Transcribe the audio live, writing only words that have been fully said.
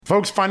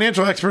Folks,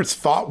 financial experts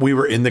thought we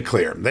were in the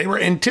clear. They were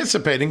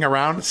anticipating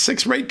around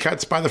 6 rate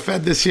cuts by the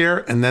Fed this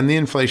year, and then the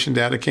inflation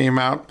data came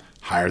out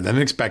higher than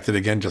expected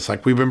again, just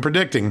like we've been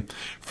predicting.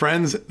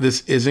 Friends,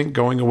 this isn't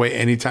going away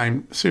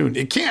anytime soon.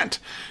 It can't.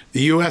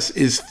 The U.S.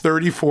 is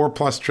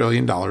 $34+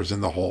 trillion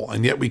in the hole,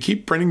 and yet we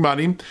keep printing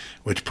money,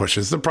 which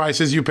pushes the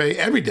prices you pay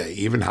every day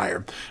even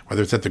higher,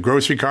 whether it's at the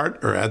grocery cart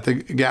or at the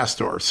gas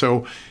store.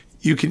 So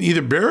you can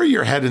either bury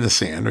your head in the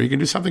sand or you can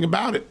do something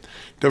about it.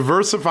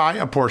 Diversify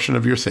a portion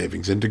of your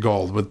savings into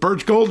gold with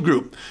Birch Gold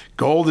Group.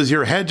 Gold is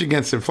your hedge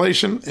against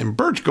inflation, and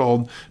Birch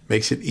Gold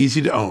makes it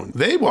easy to own.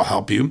 They will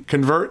help you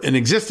convert an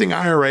existing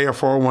IRA or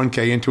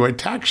 401k into a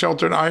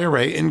tax-sheltered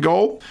IRA in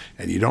gold,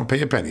 and you don't pay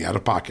a penny out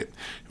of pocket.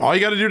 All you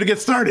got to do to get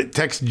started,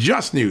 text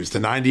Just News to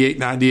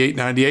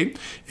 989898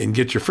 and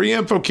get your free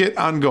info kit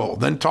on gold.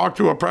 Then talk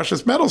to a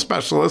precious metal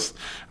specialist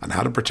on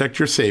how to protect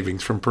your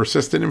savings from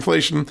persistent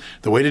inflation.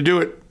 The way to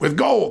do it with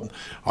gold.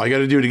 All you got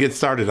to do to get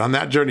started on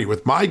that journey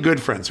with my good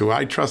friends who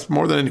I trust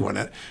more than anyone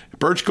at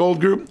Birch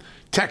Gold Group,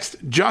 text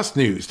Just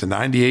News to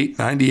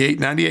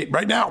 989898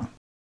 right now.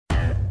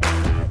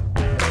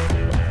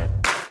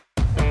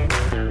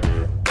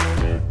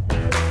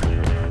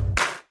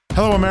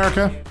 Hello,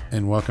 America,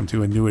 and welcome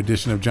to a new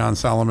edition of John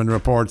Solomon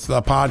Reports,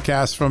 the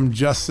podcast from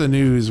Just the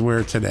News,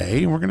 where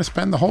today we're going to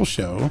spend the whole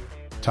show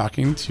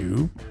talking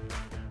to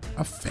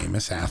a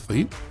famous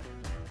athlete,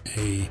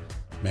 a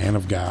man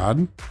of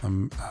God,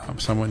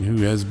 someone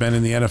who has been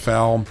in the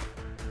NFL,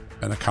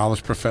 been a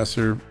college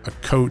professor, a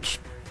coach,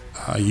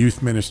 a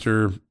youth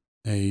minister,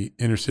 a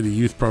inner city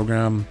youth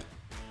program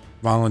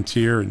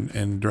volunteer,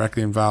 and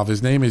directly involved.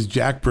 His name is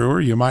Jack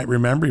Brewer. You might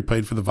remember he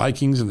played for the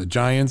Vikings and the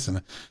Giants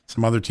and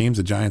some other teams.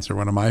 The Giants are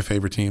one of my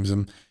favorite teams.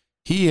 And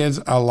he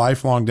is a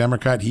lifelong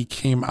Democrat. He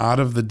came out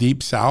of the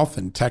Deep South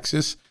in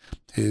Texas.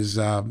 His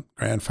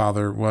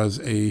grandfather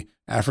was a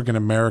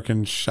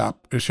African-American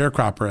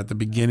sharecropper at the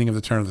beginning of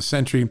the turn of the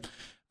century.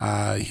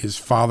 His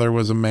father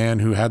was a man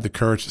who had the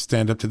courage to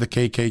stand up to the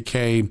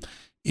KKK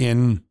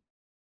in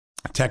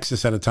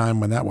Texas at a time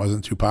when that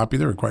wasn't too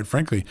popular, or quite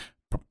frankly,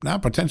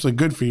 not potentially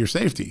good for your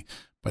safety.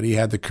 But he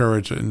had the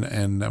courage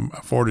and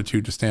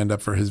fortitude to stand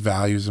up for his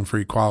values and for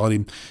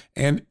equality.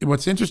 And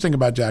what's interesting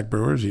about Jack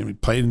Brewer is he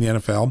played in the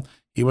NFL.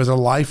 He was a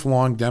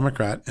lifelong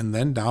Democrat, and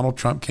then Donald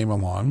Trump came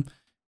along,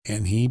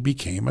 and he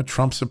became a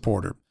Trump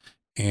supporter.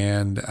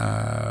 And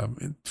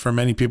for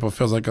many people, it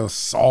feels like a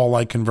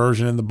Saul-like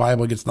conversion in the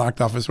Bible, gets knocked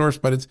off his horse,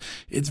 but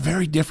it's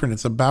very different.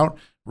 It's about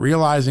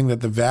realizing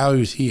that the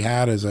values he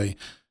had as a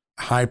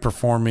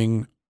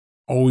high-performing,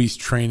 always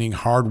training,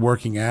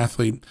 hard-working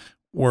athlete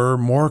were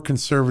more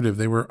conservative.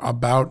 They were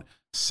about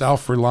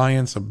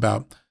self-reliance,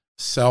 about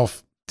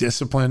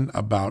self-discipline,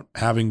 about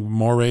having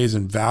mores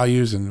and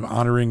values and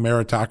honoring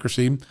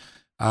meritocracy.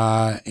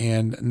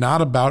 And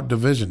not about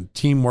division.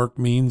 Teamwork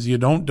means you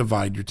don't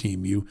divide your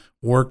team. You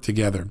work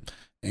together.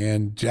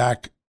 And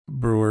Jack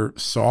Brewer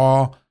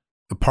saw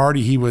the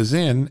party he was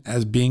in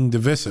as being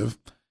divisive,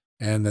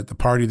 and that the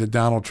party that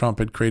Donald Trump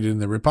had created in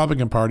the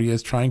Republican Party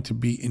as trying to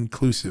be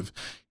inclusive,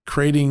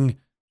 creating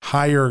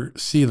higher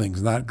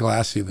ceilings, not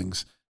glass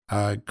ceilings,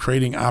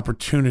 creating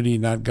opportunity,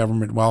 not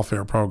government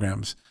welfare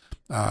programs,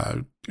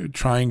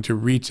 trying to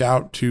reach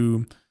out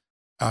to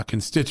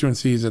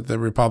constituencies that the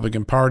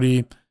Republican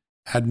Party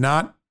had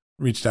not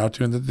reached out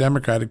to, and the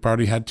Democratic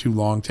Party had too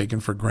long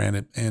taken for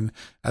granted. And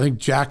I think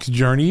Jack's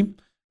journey,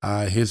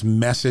 his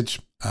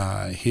message,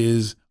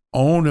 his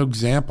own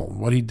example,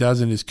 what he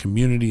does in his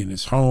community, in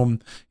his home,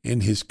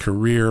 in his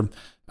career,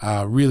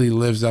 really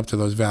lives up to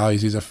those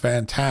values. He's a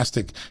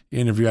fantastic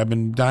interview. I've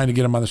been dying to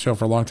get him on the show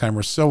for a long time.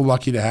 We're so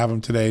lucky to have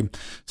him today.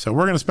 So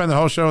we're going to spend the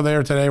whole show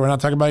there today. We're not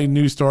talking about any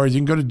news stories. You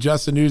can go to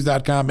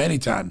justthenews.com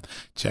anytime.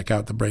 Check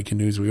out the breaking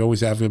news. We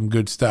always have some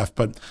good stuff.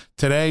 But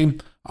today,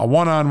 a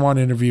one-on-one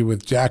interview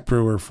with Jack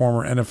Brewer,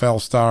 former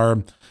NFL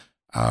star,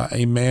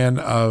 a man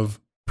of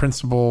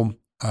principle,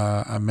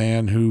 a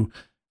man who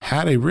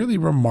had a really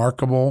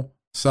remarkable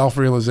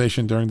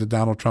self-realization during the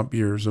Donald Trump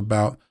years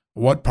about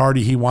what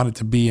party he wanted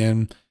to be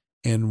in,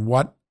 and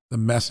what the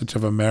message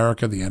of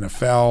America, the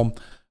NFL,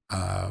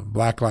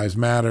 Black Lives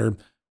Matter,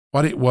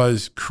 what it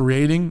was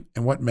creating,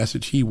 and what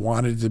message he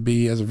wanted to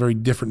be as a very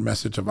different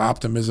message of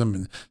optimism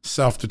and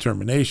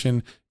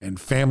self-determination and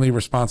family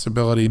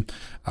responsibility.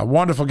 A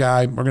wonderful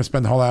guy. We're going to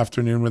spend the whole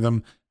afternoon with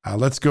him.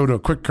 Let's go to a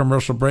quick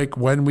commercial break.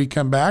 When we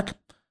come back,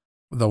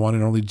 the one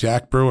and only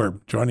Jack Brewer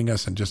joining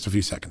us in just a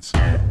few seconds.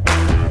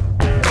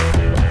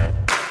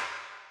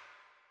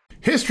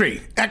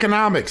 History,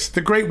 economics,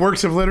 the great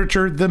works of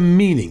literature, the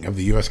meaning of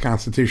the U.S.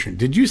 Constitution.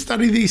 Did you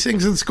study these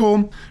things in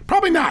school?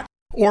 Probably not.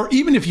 Or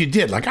even if you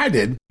did, like I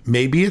did,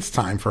 maybe it's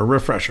time for a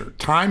refresher.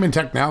 Time and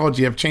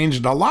technology have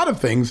changed a lot of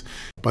things,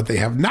 but they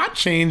have not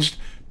changed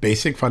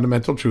basic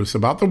fundamental truths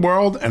about the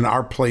world and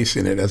our place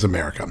in it as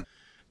America.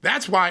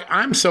 That's why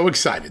I'm so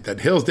excited that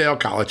Hillsdale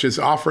College is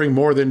offering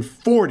more than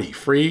 40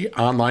 free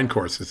online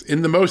courses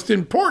in the most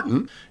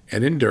important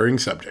and enduring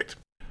subject.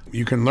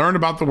 You can learn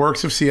about the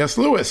works of C.S.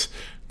 Lewis,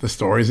 the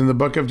stories in the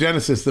book of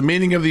Genesis, the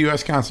meaning of the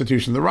U.S.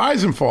 Constitution, the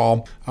rise and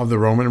fall of the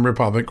Roman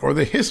Republic, or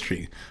the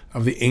history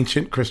of the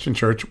ancient Christian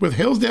church with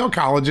Hillsdale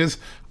College's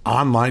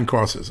online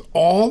courses,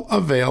 all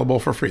available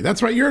for free.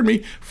 That's right, you heard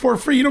me, for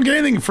free. You don't get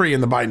anything free in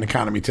the Biden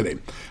economy today.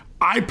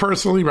 I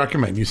personally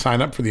recommend you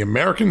sign up for the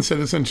American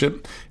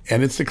Citizenship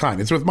and Its Decline.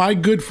 It's with my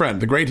good friend,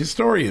 the great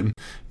historian,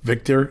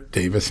 Victor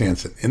Davis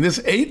Hanson. In this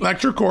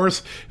 8-lecture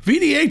course,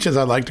 VDH, as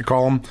I like to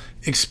call him,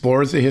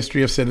 explores the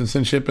history of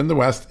citizenship in the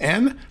West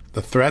and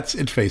the threats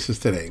it faces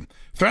today.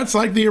 Threats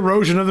like the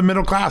erosion of the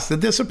middle class, the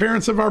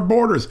disappearance of our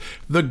borders,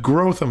 the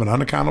growth of an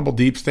unaccountable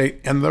deep state,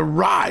 and the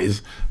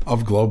rise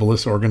of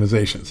globalist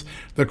organizations.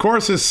 The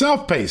course is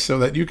self-paced so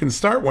that you can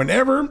start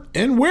whenever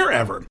and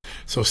wherever.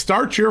 So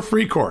start your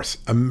free course,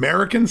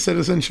 American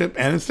Citizenship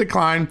and Its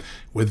Decline,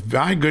 with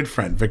my good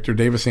friend, Victor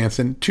Davis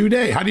Hanson,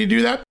 today. How do you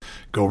do that?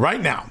 Go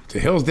right now to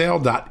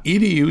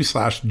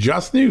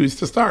hillsdale.edu/justnews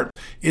to start.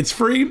 It's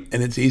free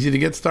and it's easy to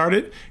get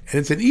started, and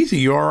it's an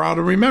easy URL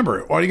to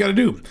remember. All you got to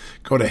do,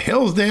 go to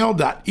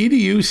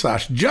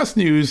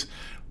hillsdale.edu/justnews.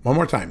 One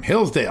more time,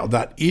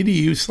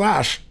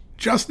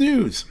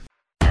 hillsdale.edu/justnews.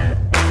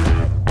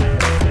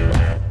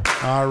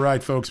 All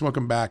right, folks,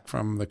 welcome back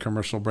from the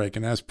commercial break.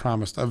 And as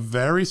promised, a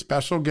very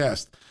special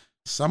guest,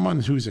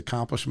 someone whose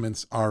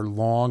accomplishments are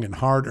long and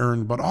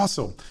hard-earned, but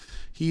also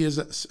he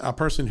is a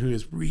person who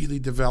has really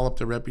developed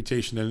a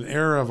reputation in an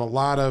era of a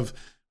lot of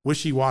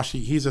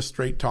wishy-washy. He's a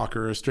straight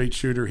talker, a straight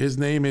shooter. His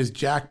name is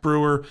Jack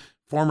Brewer,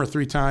 former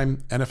 3-time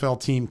NFL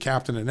team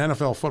captain, an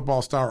NFL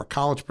football star, a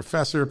college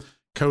professor,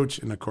 coach,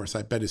 and of course,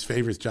 I bet his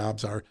favorite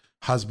jobs are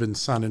husband,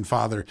 son, and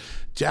father.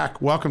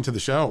 Jack, welcome to the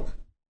show.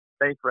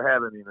 Thanks for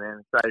having me,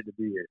 man. Excited to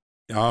be here.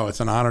 Oh, it's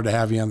an honor to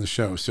have you on the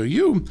show. So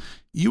you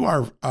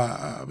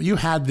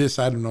had this,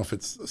 I don't know if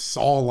it's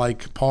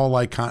Saul-like,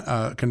 Paul-like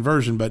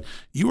conversion, but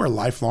you are a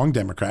lifelong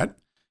Democrat.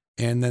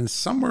 And then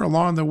somewhere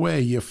along the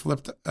way, you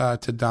flipped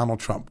to Donald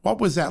Trump. What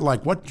was that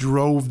like? What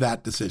drove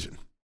that decision?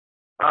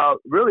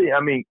 Really,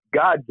 I mean,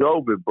 God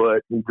drove it,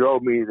 but he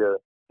drove me to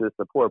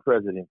support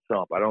President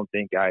Trump. I don't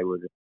think I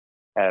would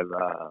have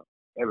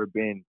ever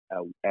been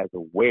as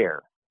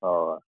aware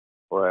or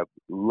have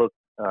looked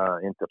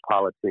into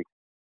politics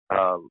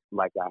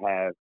like I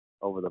have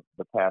over the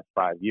past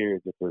 5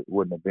 years if it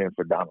wouldn't have been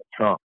for Donald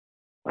Trump.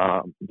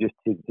 Just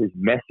his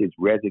message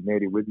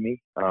resonated with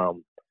me.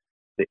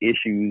 The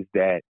issues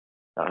that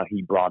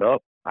he brought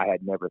up, I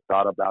had never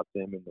thought about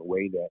them in the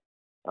way that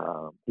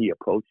he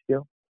approached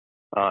them.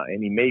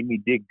 And he made me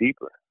dig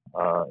deeper.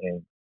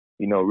 And,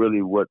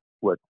 really what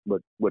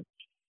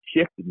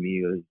shifted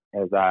me is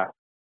as I,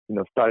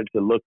 started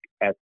to look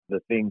at the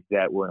things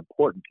that were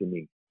important to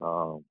me.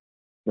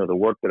 The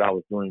work that I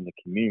was doing in the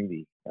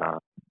community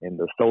and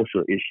the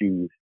social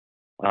issues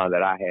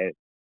that I had,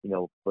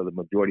 for the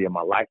majority of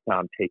my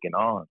lifetime taken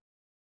on,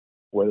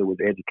 whether it was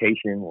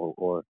education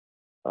or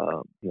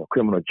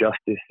criminal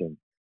justice and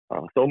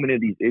so many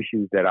of these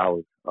issues that I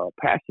was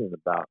passionate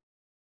about.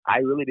 I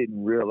really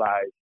didn't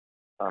realize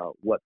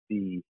what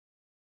the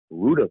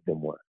root of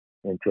them were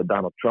until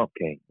Donald Trump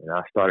came. And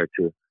I started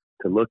to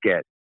look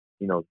at,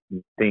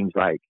 things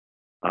like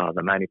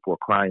the 94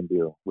 crime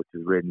bill, which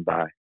was written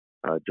by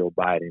Joe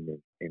Biden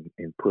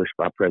and pushed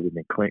by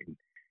President Clinton,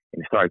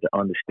 and started to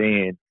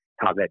understand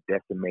how that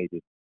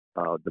decimated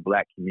the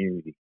Black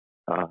community.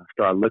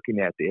 Started looking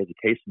at the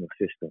educational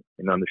system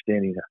and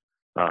understanding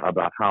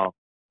about how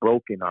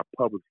broken our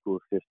public school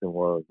system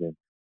was and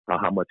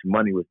how much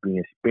money was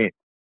being spent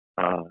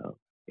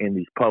in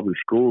these public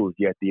schools,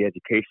 yet the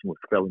education was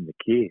failing the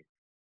kids.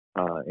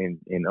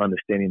 And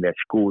understanding that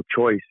school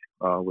choice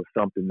was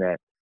something that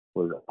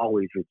was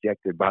always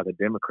rejected by the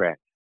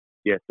Democrats,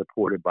 yet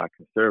supported by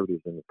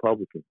conservatives and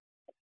Republicans.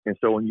 And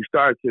so when you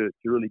start to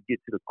really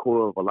get to the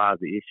core of a lot of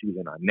the issues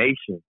in our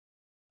nation,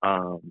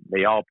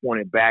 they all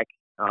pointed back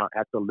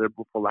at the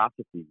liberal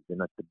philosophies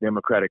and at the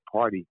Democratic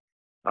Party,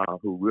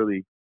 who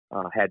really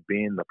had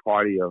been the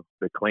party of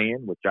the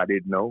Klan, which I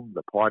didn't know,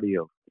 the party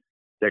of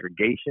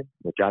segregation,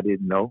 which I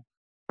didn't know,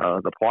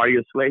 the party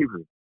of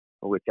slavery,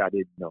 which I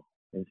didn't know.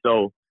 And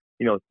so,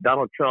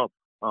 Donald Trump,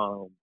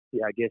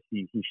 I guess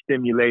he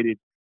stimulated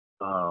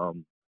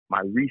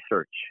my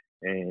research,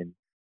 and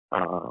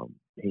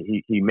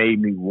he made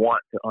me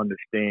want to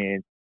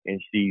understand and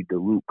see the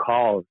root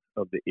cause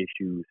of the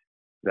issues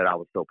that I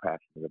was so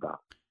passionate about.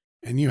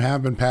 And you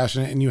have been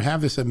passionate, and you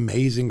have this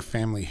amazing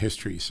family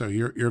history. So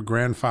your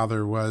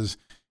grandfather was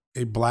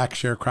a Black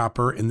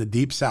sharecropper in the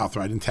Deep South,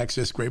 right? In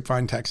Texas,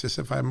 Grapevine, Texas,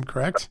 if I'm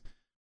correct.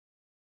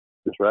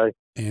 That's right.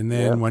 And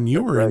then when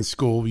you were in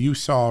school, you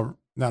saw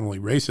not only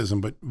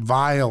racism, but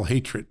vile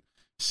hatred,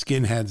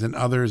 skinheads and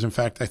others. In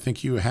fact, I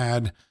think you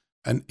had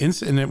an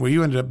incident where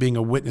you ended up being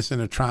a witness in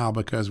a trial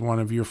because one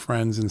of your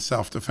friends in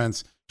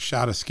self-defense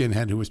shot a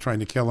skinhead who was trying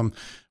to kill him.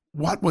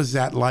 What was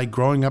that like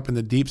growing up in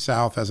the Deep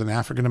South as an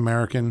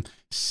African-American,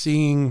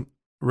 seeing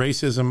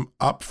racism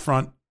up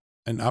front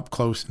and up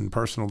close and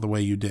personal the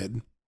way you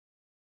did?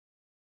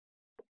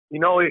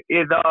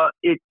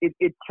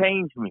 It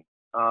changed me.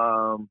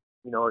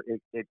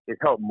 It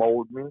helped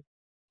mold me.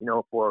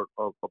 for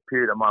a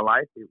period of my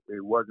life, it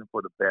wasn't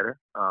for the better.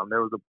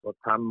 There was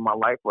a time in my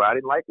life where I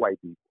didn't like white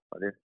people. I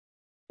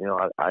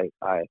didn't,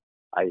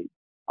 I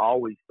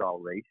always saw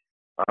race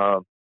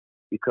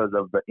because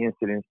of the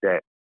incidents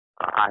that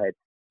I had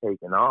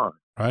taken on.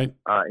 Right.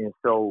 And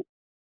so,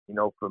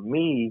 for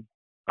me,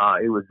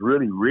 it was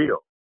really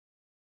real.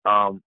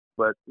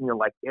 But,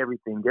 like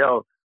everything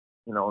else,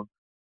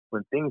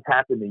 when things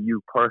happen to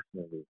you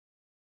personally,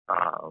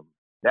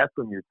 that's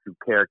when your true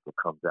character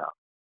comes out.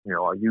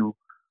 Are you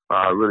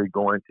really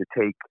going to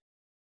take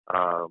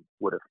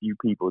what a few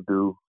people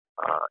do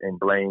and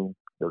blame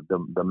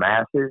the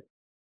masses,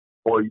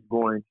 or are you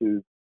going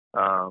to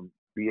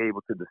be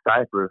able to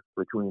decipher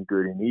between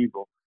good and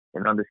evil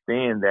and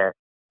understand that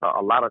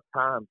a lot of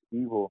times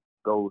evil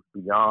goes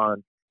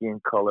beyond skin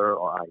color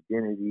or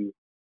identity,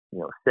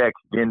 sex,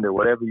 gender,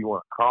 whatever you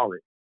want to call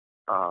it.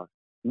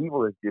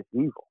 Evil is just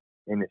evil,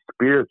 and it's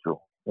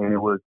spiritual. And it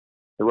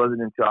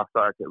wasn't until I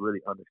started to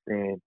really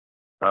understand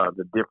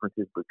the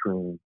differences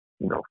between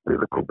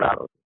physical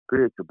battles and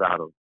spiritual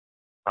battles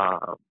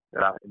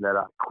that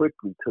I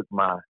quickly took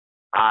my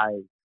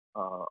eyes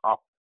off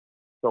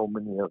so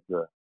many of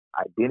the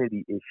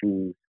identity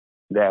issues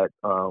that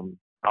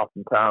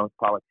oftentimes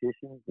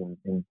politicians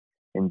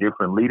and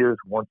different leaders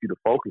want you to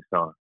focus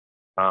on.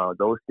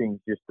 Those things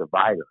just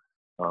divide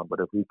us. But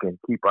if we can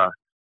keep our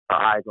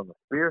eyes on the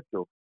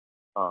spiritual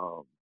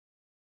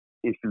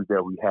issues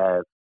that we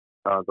have,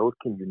 those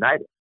can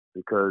unite us,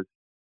 because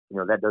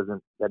that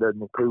doesn't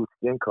include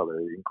skin color.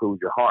 It includes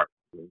your heart.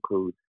 It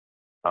includes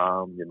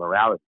your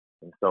morality.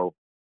 And so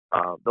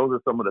those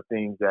are some of the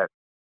things that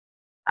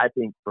I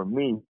think for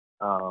me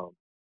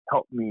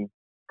helped me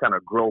kind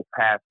of grow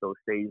past those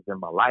stages in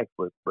my life,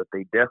 but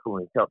they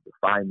definitely help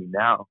define me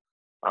now.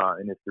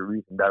 And it's the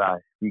reason that I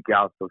speak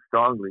out so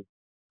strongly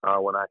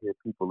when I hear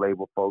people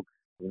label folks,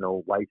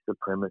 white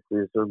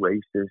supremacists or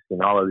racists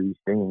and all of these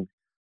things,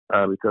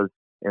 because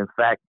in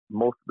fact,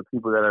 most of the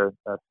people that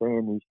are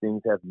saying these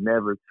things have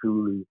never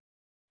truly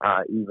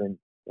even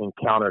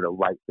encountered a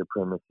white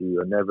supremacy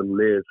or never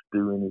lived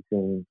through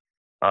anything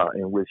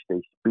in which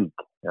they speak.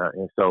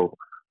 And so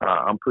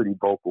I'm pretty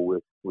vocal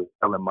with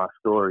telling my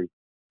story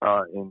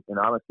and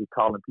honestly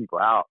calling people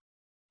out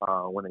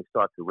when they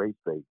start to race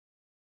bait.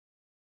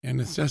 And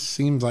it just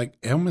seems like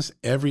almost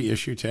every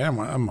issue today,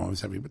 I'm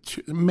always every, but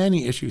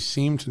many issues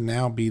seem to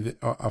now be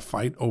a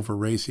fight over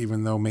race,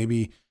 even though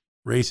maybe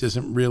race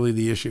isn't really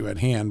the issue at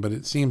hand, but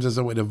it seems as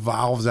though it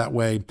evolves that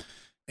way.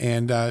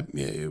 And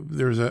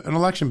there's an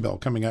election bill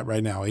coming out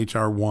right now,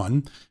 H.R.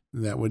 1,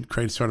 that would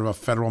create sort of a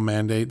federal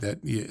mandate that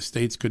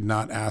states could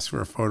not ask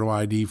for a photo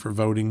ID for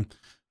voting.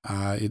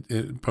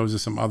 It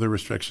poses some other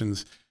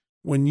restrictions.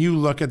 When you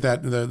look at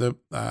that,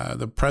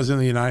 the president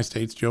of the United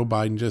States, Joe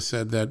Biden, just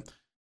said that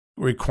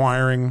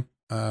requiring,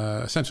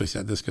 essentially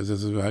said this because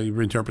this is how you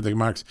interpret the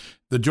remarks,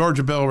 the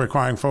Georgia bill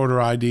requiring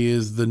photo ID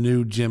is the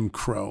new Jim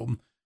Crow.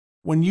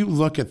 When you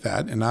look at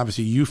that, and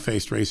obviously you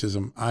faced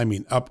racism, I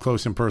mean, up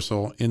close and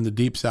personal in the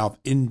Deep South,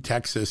 in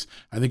Texas.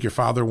 I think your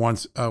father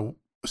once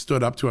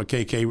stood up to a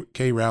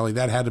KKK rally.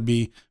 That had to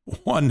be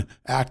one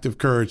act of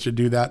courage to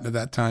do that at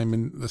that time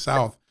in the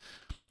South.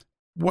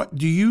 What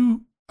do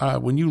you,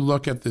 when you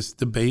look at this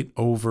debate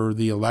over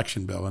the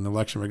election bill and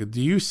election record,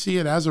 do you see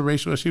it as a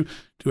racial issue?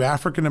 Do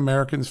African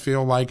Americans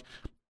feel like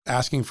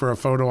asking for a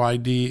photo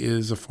ID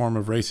is a form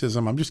of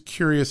racism? I'm just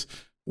curious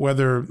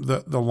whether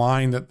the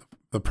line that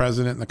the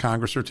president and the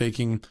Congress are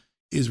taking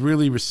is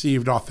really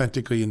received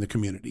authentically in the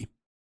community.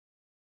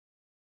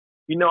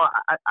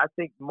 I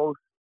think most,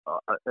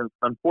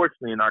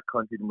 unfortunately in our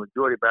country, the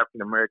majority of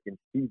African Americans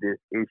see this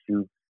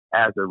issue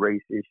as a race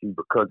issue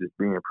because it's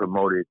being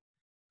promoted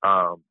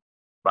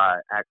by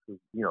actually,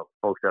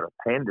 folks that are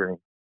pandering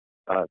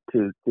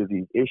to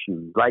these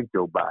issues like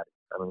Joe Biden.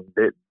 I mean,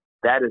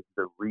 that is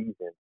the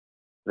reason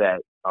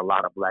that a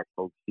lot of black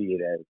folks see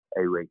it as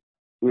a race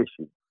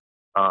issue.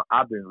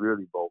 I've been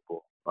really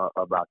vocal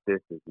about this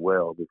as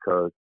well,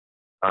 because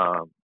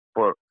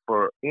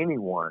for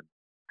anyone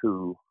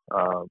to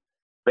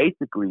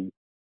basically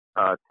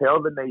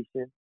tell the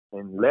nation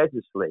and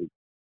legislate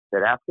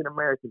that African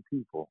American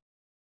people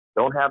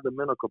don't have the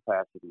mental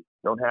capacity,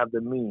 don't have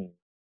the means,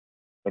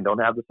 and don't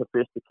have the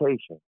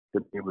sophistication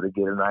to be able to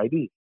get an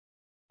ID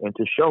and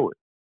to show it.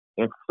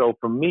 And so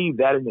for me,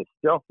 that in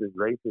itself is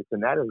racist,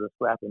 and that is a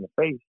slap in the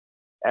face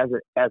as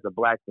a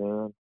black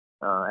man,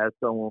 as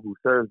someone who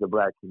serves the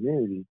black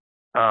community.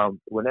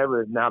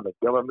 Whenever now the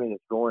government is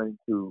going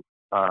to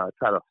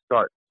try to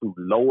start to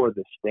lower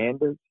the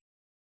standards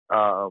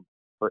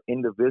for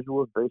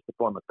individuals based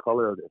upon the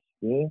color of their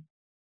skin,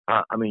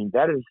 I mean,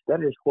 that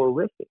is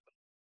horrific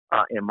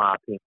in my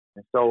opinion.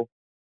 And so,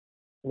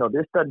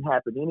 this doesn't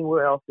happen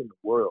anywhere else in the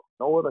world.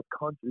 No other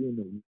country in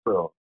the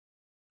world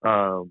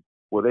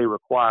where they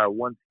require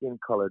one skin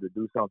color to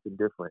do something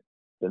different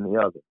than the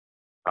other.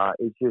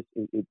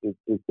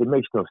 It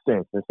makes no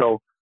sense. And so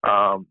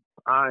I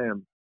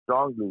am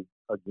strongly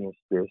against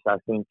this. I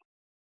think,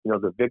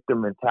 the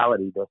victim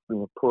mentality that's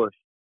being pushed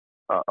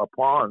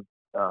upon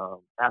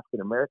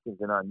African Americans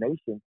in our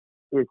nation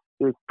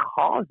is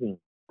causing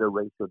the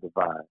racial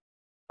divide.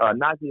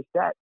 Not just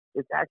that,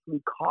 it's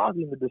actually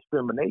causing the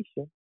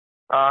discrimination.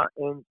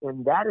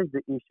 And that is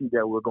the issue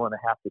that we're going to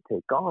have to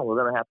take on. We're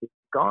going to have to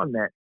take on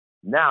that.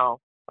 Now,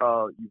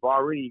 you've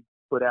already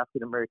put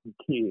African American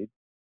kids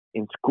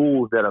in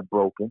schools that are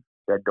broken,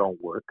 that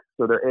don't work.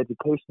 So their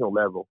educational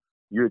level,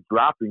 you're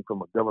dropping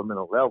from a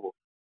governmental level,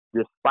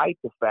 despite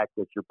the fact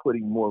that you're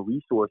putting more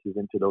resources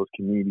into those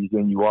communities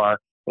than you are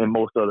in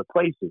most other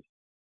places.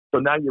 So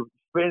now you're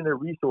spending the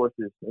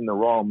resources in the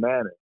wrong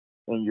manner,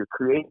 and you're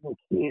creating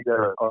kids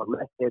that are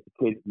less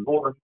educated,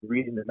 lower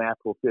reading and math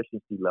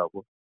proficiency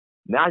level.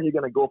 Now you're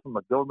going to go from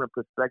a government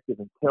perspective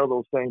and tell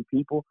those same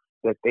people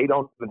that they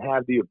don't even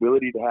have the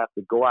ability to have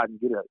to go out and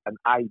get an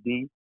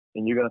ID,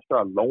 and you're going to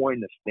start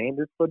lowering the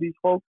standards for these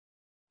folks.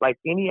 Like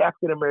any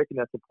African American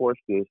that supports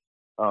this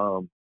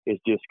is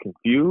just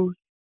confused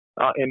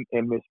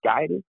and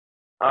misguided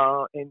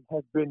and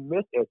has been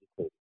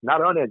miseducated,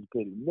 not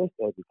uneducated,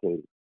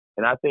 miseducated.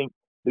 And I think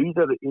these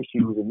are the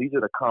issues and these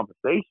are the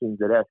conversations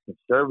that as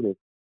conservatives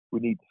we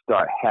need to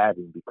start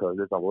having, because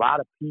there's a lot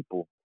of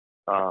people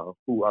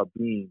who are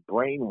being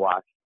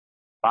brainwashed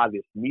by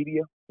this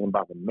media and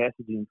by the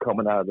messaging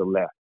coming out of the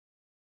left.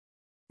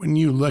 When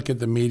you look at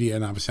the media,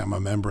 and obviously I'm a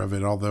member of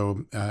it,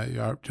 although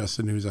Just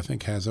the News, I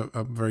think, has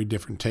a very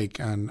different take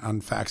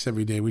on facts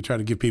every day. We try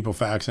to give people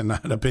facts and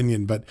not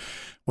opinion. But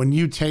when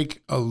you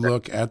take a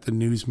look at the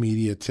news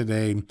media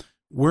today,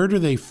 where do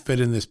they fit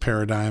in this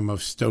paradigm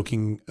of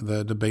stoking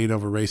the debate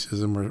over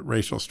racism or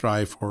racial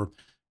strife or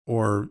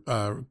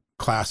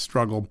class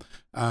struggle?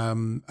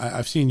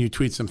 I've seen you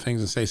tweet some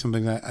things and say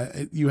something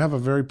that you have a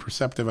very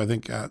perceptive, I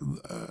think,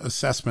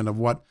 assessment of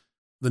what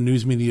the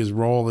news media's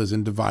role is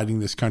in dividing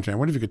this country. I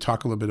wonder if you could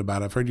talk a little bit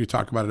about it. I've heard you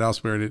talk about it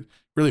elsewhere, and it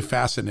really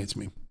fascinates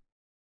me.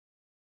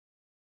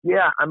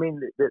 Yeah, I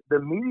mean, the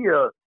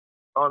media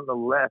on the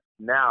left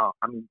now,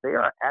 I mean, they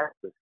are at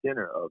the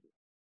center of it.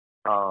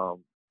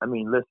 I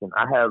mean, listen,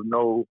 I have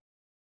no,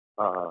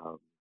 I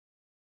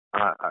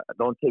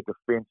don't take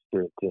offense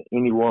to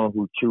anyone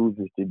who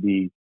chooses to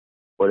be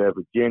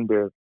whatever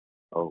gender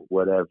or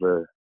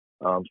whatever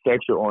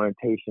sexual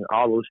orientation.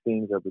 All those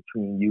things are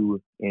between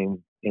you and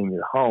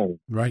your home.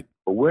 Right.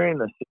 But we're in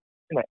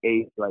an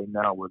age right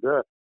now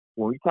where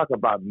when we talk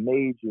about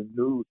major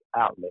news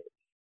outlets,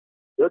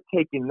 they're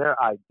taking their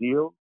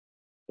ideals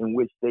in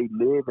which they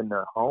live in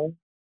their home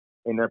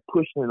and they're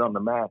pushing it on the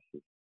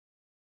masses.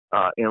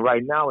 And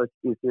right now it's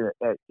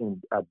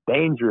in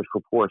dangerous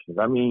proportions.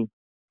 I mean,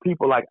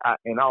 people like,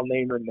 and I'll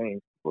name their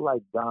names, people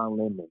like Don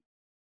Lemon,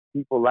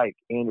 people like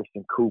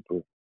Anderson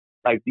Cooper,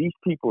 like these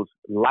people's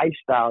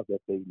lifestyles that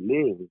they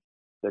live,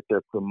 that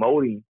they're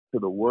promoting to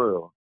the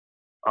world,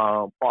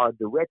 are a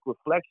direct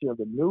reflection of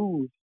the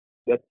news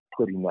that they're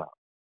putting out.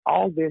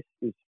 All this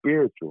is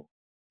spiritual.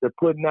 They're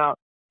putting out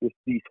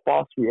these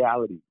false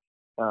realities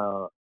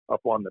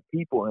upon the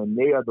people, and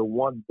they are the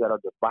ones that are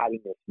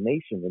dividing this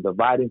nation and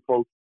dividing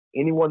folks.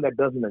 Anyone that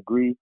doesn't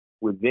agree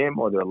with them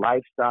or their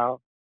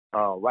lifestyle,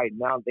 right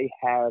now they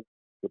have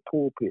the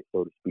pulpit,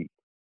 so to speak.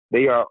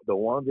 They are the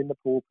ones in the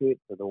pulpit.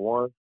 They're the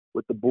ones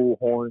with the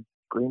bullhorn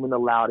screaming the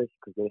loudest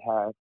because they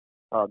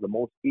have the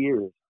most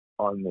ears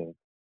on them.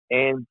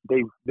 And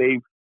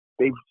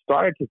they've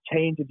started to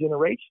change a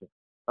generation.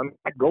 I mean,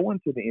 I go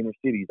into the inner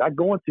cities. I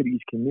go into these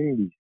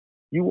communities.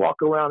 You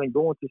walk around and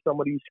go into some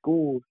of these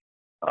schools,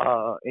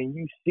 and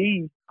you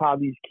see how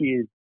these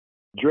kids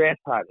dress,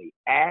 how they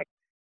act,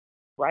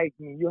 right?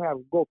 I mean, you have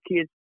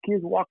kids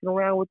walking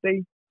around with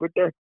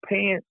their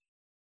pants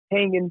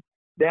hanging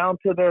down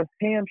to their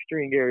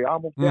hamstring area,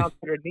 almost down to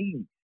their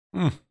knees.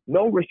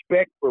 No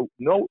respect for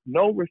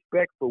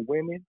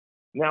women.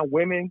 Now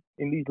women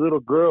and these little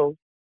girls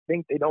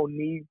think they don't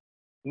need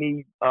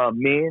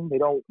men. They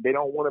don't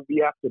want to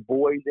be after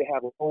boys. They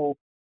have a whole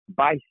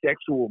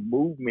bisexual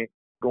movement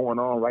going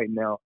on right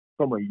now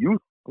from a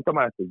youth. I'm talking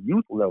about at the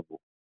youth level.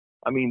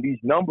 I mean, these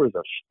numbers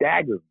are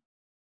staggering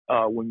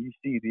when you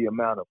see the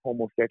amount of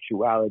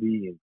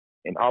homosexuality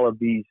and all of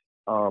these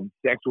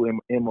sexual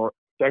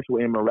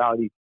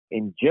immorality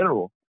in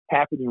general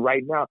happening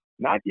right now,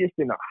 not just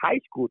in our high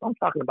schools. I'm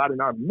talking about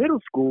in our middle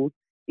schools,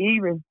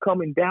 even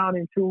coming down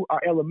into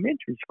our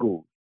elementary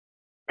schools.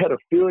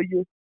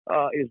 Pedophilia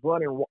is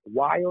running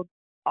wild.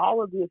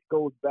 All of this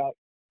goes back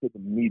to the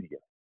media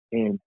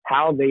and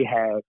how they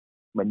have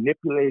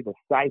manipulated the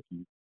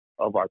psyche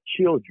of our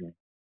children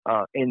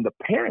and the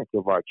parents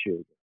of our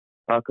children.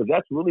 Because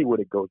that's really what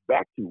it goes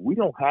back to. We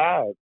don't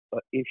have an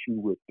issue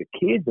with the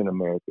kids in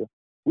America.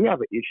 We have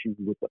an issue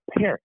with the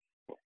parents.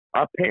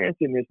 Our parents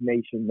in this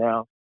nation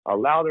now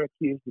allow their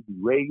kids to be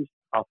raised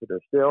off of their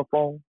cell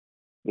phones.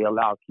 They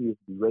allow kids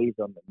to be raised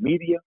on the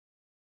media.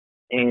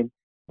 And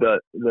the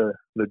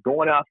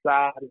going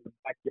outside in the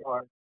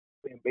backyard,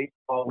 playing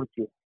baseball with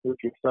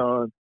your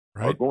son,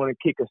 right, or going to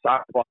kick a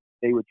soccer ball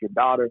day with your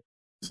daughter,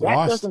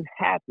 that doesn't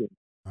happen.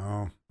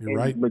 Oh, you're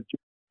right. In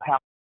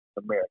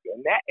America,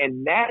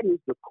 and that is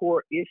the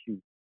core issue,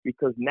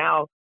 because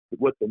now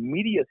what the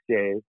media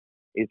says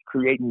is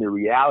creating the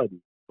reality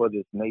for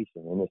this nation,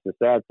 and it's a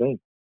sad thing.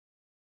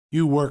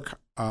 You work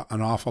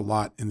an awful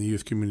lot in the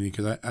youth community,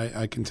 because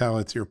I can tell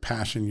it's your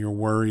passion. You're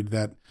worried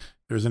that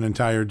there's an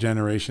entire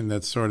generation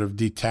that's sort of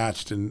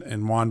detached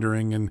and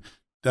wandering and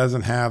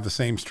doesn't have the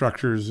same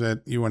structures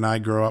that you and I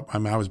grew up. I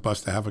mean, I was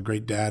blessed to have a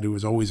great dad who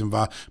was always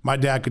involved. My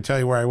dad could tell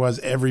you where I was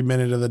every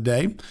minute of the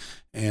day.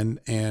 And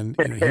you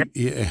know,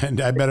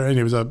 and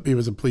he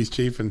was a police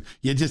chief, and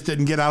you just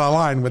didn't get out of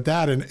line with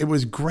that. And it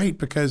was great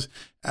because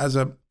as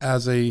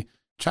a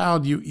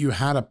child, you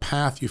had a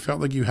path. You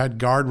felt like you had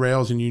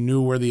guardrails, and you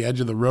knew where the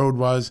edge of the road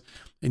was,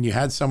 and you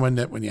had someone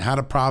that when you had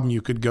a problem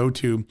you could go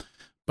to.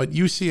 But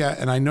you see,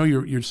 and I know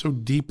you're so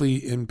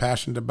deeply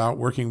impassioned about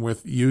working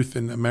with youth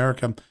in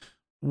America.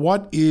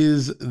 What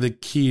is the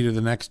key to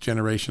the next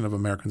generation of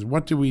Americans?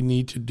 What do we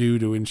need to do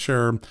to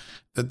ensure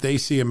that they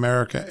see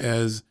America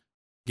as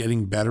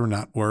getting better,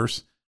 not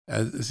worse,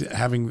 as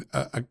having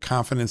a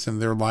confidence in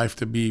their life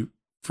to be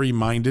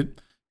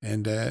free-minded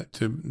and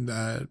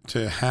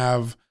to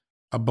have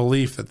a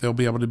belief that they'll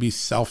be able to be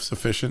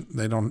self-sufficient?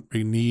 They don't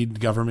really need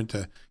government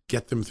to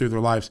get them through their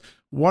lives.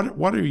 What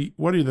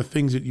are the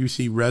things that you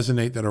see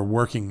resonate that are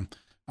working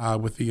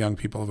with the young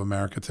people of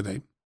America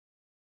today?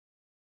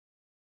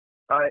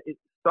 It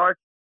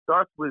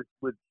starts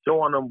with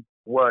showing them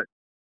what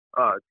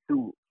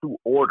true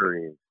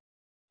order is.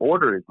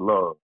 Order is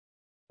love.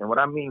 And what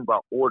I mean by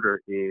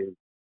order is,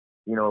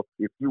 you know,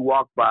 if you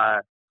walk by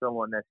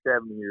someone that's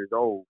 70 years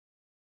old,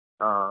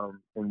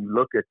 and you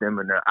look at them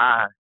in their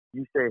eye,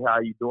 you say, "How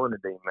are you doing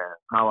today, man?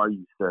 How are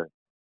you, sir?"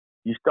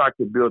 You start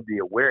to build the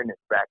awareness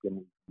back in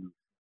these youth,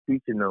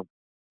 teaching them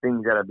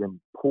things that have been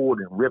pulled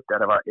and ripped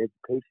out of our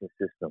education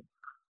system,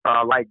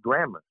 like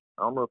grammar.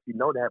 I don't know if you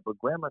know that, but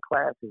grammar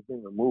class has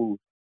been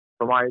removed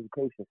from our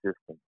education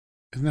system.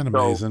 Isn't that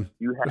amazing? So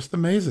you have, just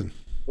amazing.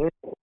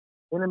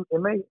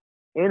 Amazing.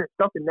 And it's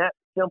something that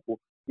simple.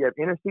 You have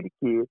inner city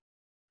kids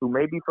who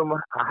may be from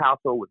a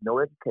household with no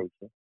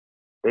education.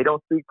 They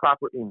don't speak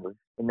proper English,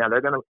 and now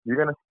you're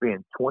gonna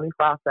spend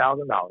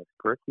 $25,000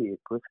 per kid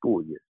per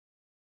school year,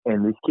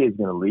 and this kid's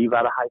gonna leave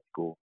out of high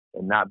school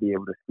and not be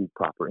able to speak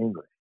proper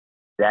English.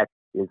 That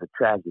is a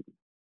tragedy.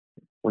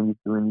 When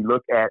you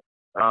look at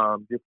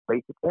just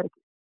basic etiquette,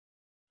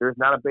 there's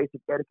not a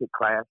basic etiquette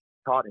class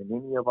taught in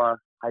any of our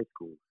high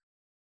schools,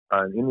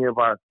 in any of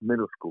our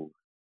middle schools.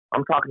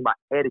 I'm talking about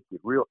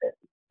etiquette, real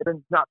etiquette.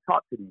 It's not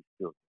taught to these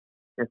children.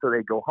 And so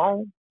they go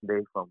home,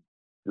 they're from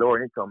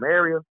lower income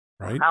areas,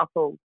 right,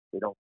 households, they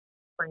don't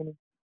have training.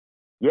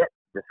 Yet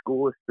the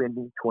school is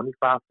spending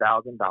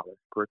 $25,000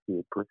 per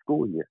kid per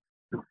school year.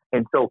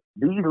 And so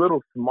these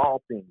little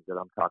small things that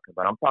I'm talking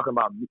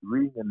about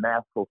reading and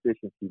math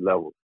proficiency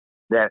levels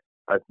that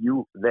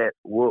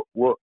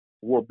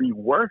will be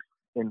worse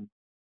in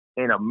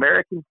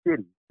American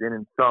cities than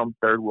in some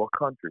third world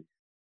countries,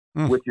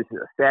 which is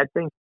a sad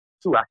thing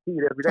too. I see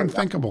it every day. It's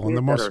unthinkable in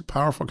the most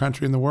powerful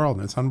country in the world.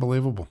 And it's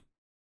unbelievable.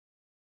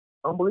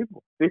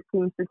 Unbelievable.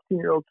 15,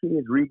 16-year-old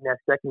kids reading at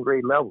second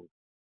grade level.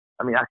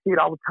 I mean, I see it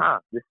all the time.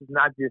 This is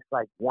not just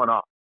like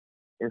one-off.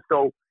 And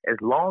so as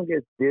long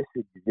as this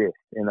exists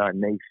in our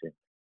nation,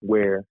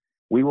 where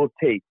we will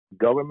take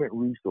government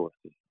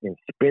resources and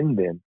spend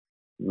them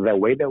the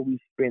way that we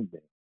spend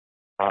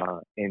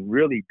them, and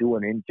really do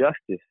an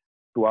injustice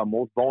to our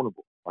most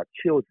vulnerable, our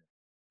children,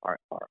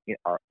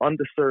 our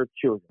underserved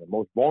children, the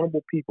most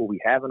vulnerable people we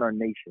have in our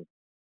nation,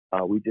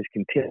 we just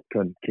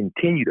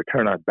continue to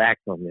turn our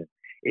backs on them.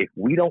 If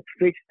we don't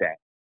fix that,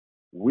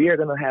 we are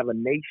going to have a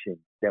nation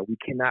that we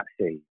cannot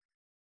save.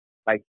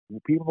 Like,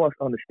 people must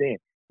understand,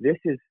 this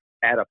is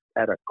at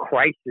a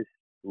crisis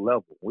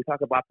level. We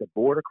talk about the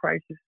border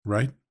crisis.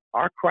 Right.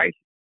 Our crisis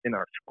in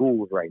our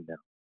schools right now.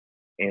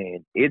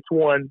 And it's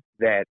one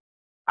that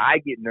I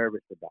get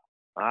nervous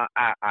about.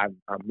 I'm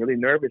really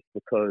nervous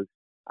because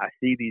I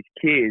see these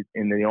kids,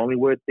 and the only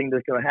weird thing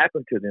that's going to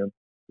happen to them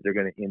is they're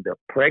going to end up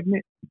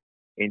pregnant,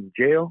 in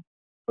jail,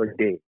 or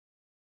dead.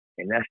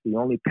 And that's the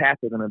only path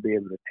they're going to be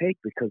able to take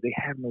because they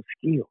have no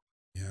skill.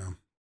 Yeah.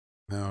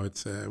 No,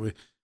 it's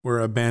we're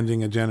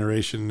abandoning a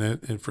generation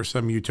for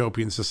some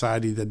utopian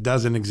society that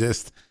doesn't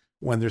exist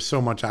when there's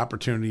so much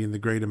opportunity in the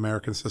great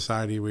American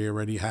society we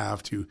already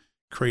have to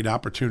create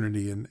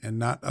opportunity and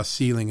not a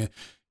ceiling.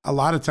 A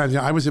lot of times,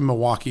 I was in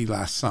Milwaukee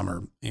last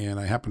summer, and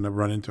I happened to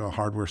run into a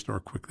hardware store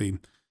quickly,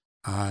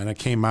 and I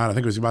came out. I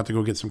think I was about to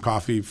go get some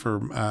coffee for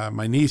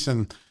my niece,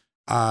 and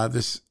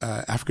this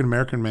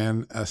African-American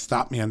man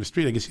stopped me on the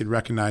street. I guess he'd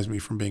recognized me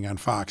from being on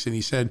Fox, and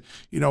he said,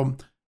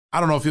 I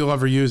don't know if you'll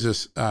ever use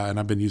this, and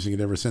I've been using it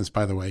ever since,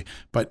 by the way,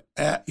 but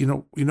you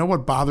know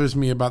what bothers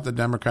me about the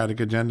Democratic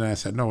agenda? And I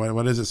said, no,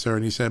 what is it, sir?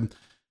 And he said,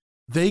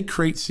 they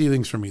create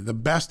ceilings for me. The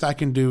best I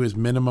can do is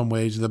minimum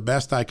wage. The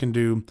best I can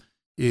do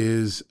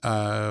is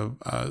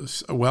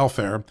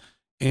welfare.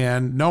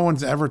 And no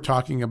one's ever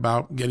talking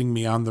about getting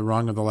me on the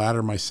rung of the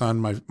ladder, my son,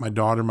 my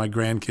daughter, my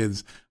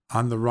grandkids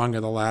on the rung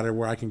of the ladder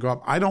where I can go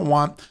up. I don't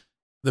want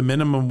the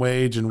minimum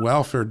wage and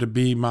welfare to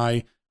be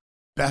my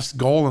best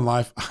goal in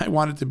life. I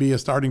want it to be a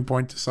starting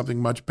point to something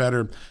much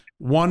better.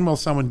 One, will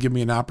someone give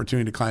me an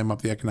opportunity to climb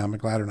up the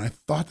economic ladder? And I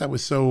thought that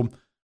was so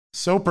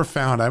so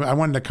profound. I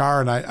went in the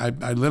car and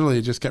I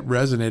literally just kept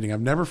resonating.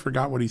 I've never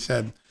forgot what he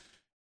said.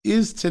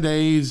 Is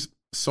today's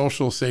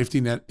social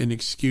safety net an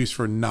excuse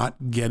for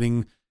not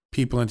getting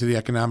people into the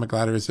economic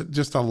ladder? Is it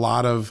just a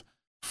lot of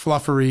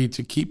fluffery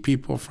to keep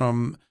people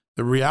from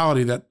the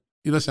reality that,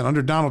 listen,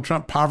 under Donald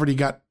Trump, poverty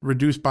got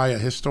reduced by a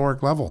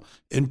historic level.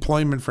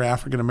 Employment for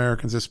African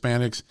Americans,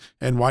 Hispanics,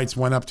 and whites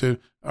went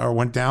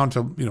down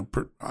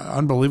to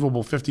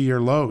unbelievable 50-year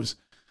lows.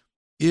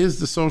 Is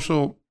the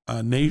social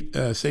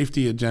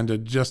safety agenda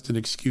just an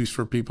excuse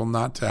for people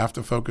not to have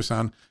to focus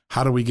on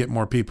how do we get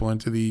more people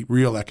into the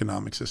real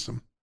economic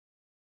system?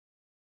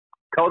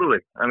 Totally.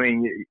 I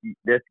mean,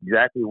 that's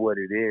exactly what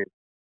it is.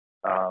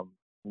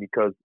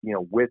 Because,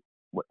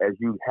 as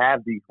you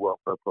have these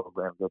welfare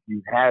programs, if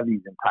you have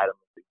these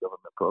entitlements to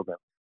government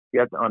programs, you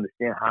have to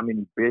understand how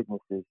many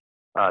businesses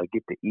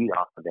get to eat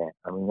off of that.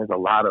 I mean, there's a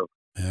lot of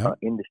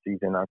industries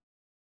in our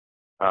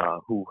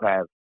who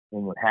have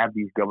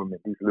these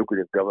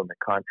lucrative government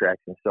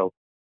contracts, and so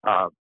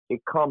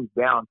it comes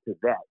down to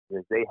that,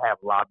 is they have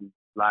lobbyists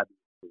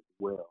as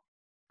well.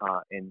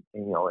 And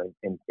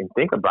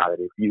think about it.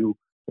 If you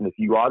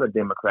are the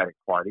Democratic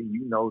Party,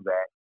 you know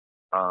that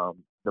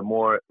the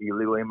more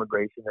illegal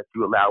immigration that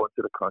you allow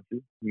into the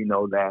country, you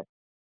know that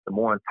the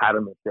more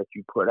entitlements that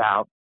you put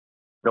out,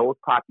 those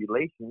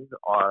populations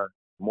are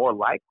more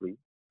likely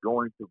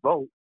going to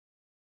vote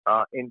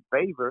in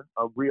favor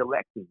of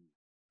reelecting you.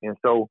 And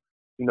so,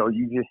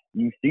 you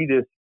see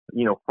this,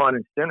 front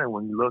and center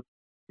when you look,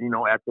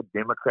 at the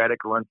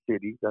Democratic-run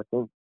cities. I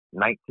think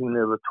 19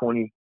 of the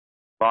 20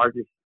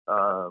 largest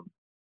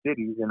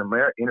cities in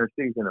America, inner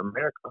cities in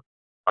America,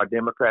 are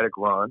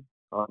Democratic-run.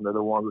 They're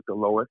the ones with the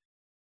lowest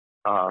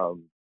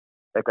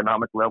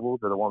economic levels.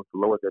 They're the ones with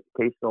the lowest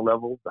educational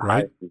levels, the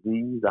highest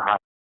disease, the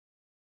highest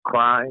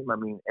crime. I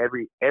mean,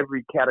 every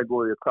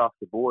category across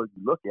the board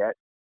you look at,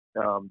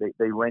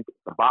 they rank at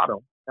the bottom,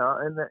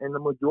 and the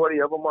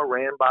majority of them are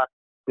ran by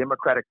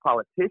Democratic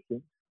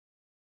politicians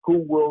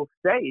who will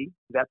say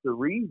that the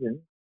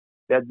reason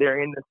that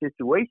they're in the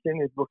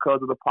situation is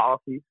because of the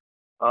policies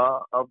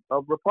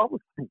of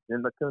Republicans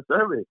and the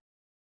conservatives,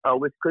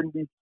 which couldn't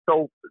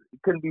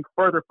be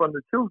further from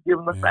the truth,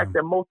 given the fact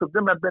that most of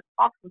them have been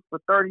in office for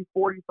 30,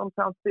 40,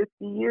 sometimes 50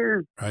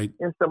 years. Right.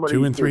 In some of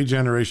 2 and 3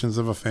 generations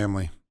of a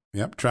family.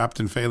 Yep. Trapped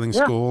in failing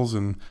schools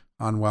and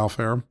on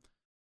welfare.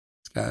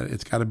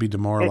 It's got to be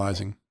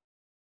demoralizing.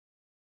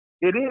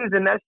 It is,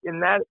 and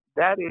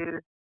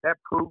that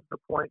proves the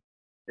point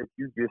that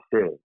you just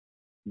said.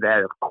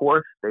 That of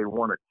course they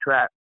want to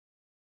trap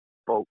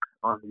folks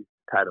on these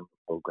entitlement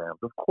programs.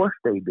 Of course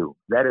they do.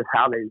 That is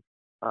how they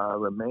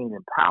remain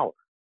in power.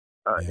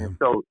 And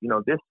so,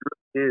 this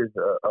is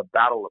a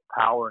battle of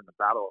power and a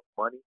battle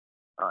of money,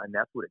 and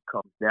that's what it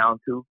comes down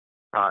to.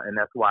 And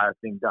that's why I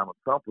think Donald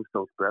Trump was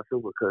so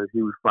special, because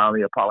he was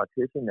finally a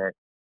politician that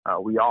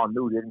we all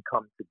knew didn't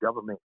come to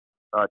government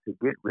to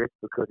get rich,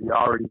 because he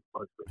already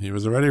was rich. He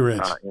was already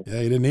rich. He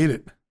didn't need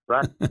it.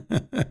 Right.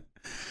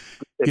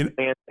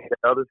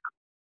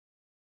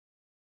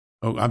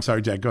 Oh, I'm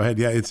sorry, Jack. Go ahead.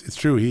 Yeah, it's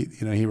true. He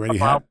already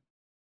had.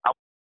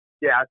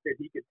 I said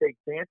he could take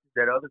chances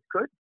that others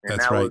couldn't. And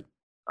that's right.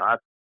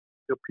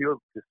 Appeals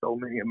to so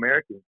many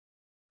Americans,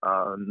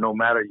 no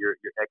matter your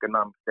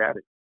economic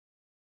status.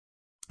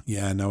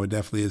 Yeah, no, it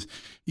definitely is.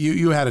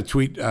 You had a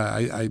tweet.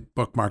 I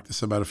bookmarked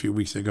this about a few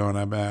weeks ago, and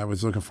I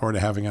was looking forward to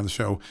having on the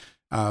show.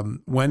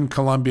 When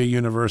Columbia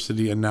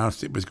University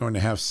announced it was going to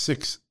have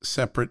 6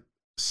 separate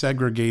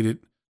segregated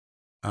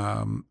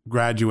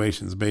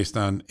graduations based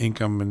on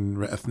income and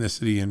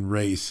ethnicity and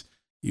race,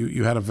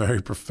 you had a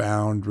very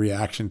profound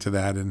reaction to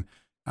that. And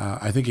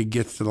I think it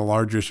gets to the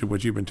larger issue of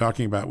what you've been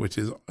talking about, which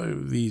is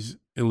these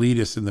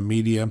elitists in the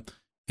media,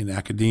 in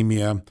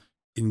academia,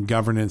 in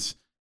governance.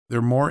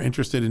 They're more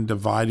interested in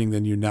dividing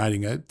than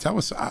uniting. Tell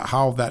us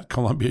how that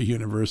Columbia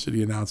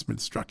University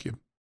announcement struck you.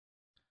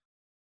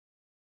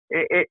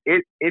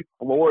 It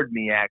floored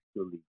me,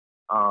 actually.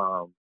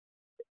 But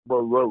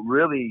what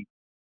really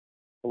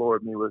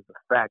floored me was the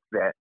fact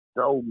that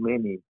so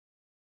many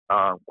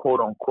quote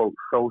unquote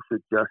social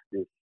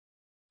justice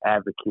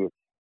advocates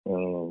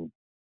and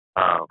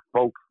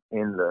folks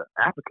in the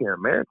African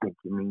American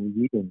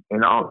community and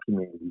in all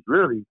communities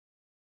really,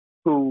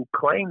 who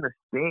claim to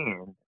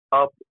stand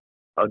up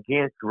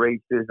against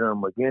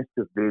racism, against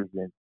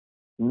division,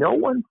 no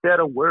one said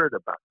a word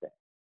about that.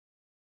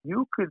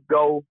 You could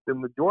go, the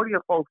majority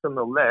of folks on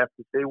the left,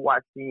 if they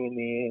watch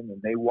CNN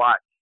and they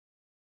watch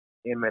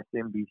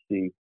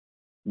MSNBC,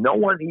 no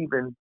one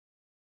even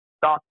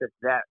thought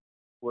that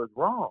was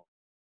wrong.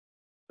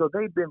 So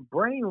they've been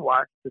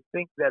brainwashed to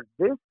think that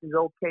this is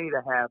okay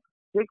to have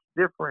 6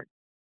 different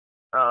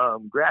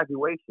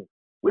graduations,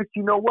 which,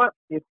 you know what,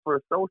 if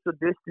for social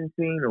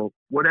distancing or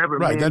whatever.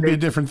 Right, that'd be a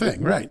different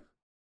thing, right?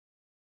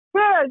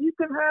 Yeah, you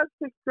can have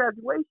 6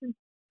 graduations,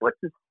 but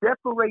to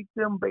separate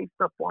them based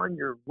upon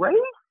your race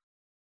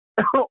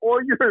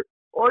or your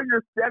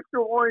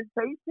sexual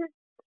orientation,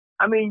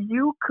 I mean,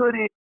 you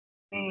couldn't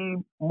be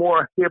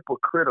more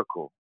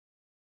hypocritical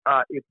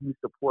if you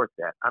support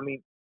that. I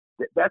mean,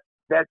 that's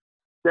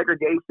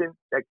segregation.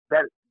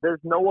 That there's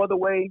no other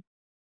way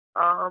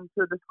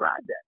to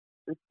describe that.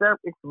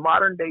 It's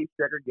modern day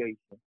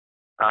segregation,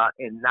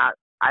 and not.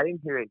 I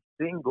didn't hear a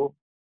single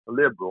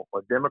liberal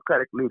or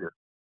Democratic leader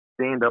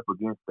stand up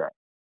against that.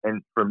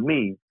 And for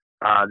me,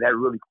 that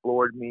really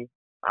floored me,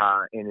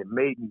 and it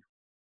made me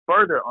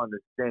further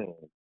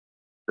understand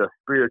the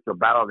spiritual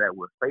battle that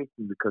we're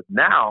facing. Because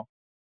now,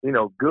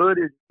 good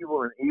is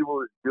evil and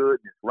evil is good,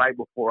 and it's right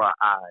before our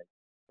eyes.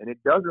 And it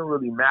doesn't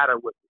really matter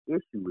what the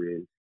issue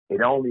is.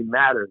 It only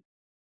matters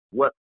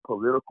what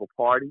political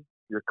party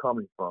you're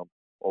coming from,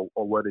 or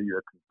whether you're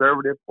a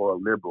conservative or a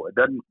liberal. It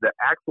doesn't. The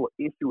actual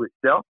issue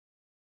itself,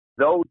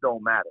 those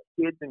don't matter.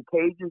 Kids in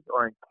cages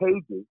are in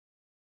cages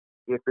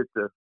if it's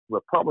a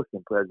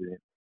Republican president.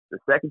 The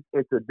second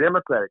it's a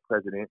Democratic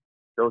president,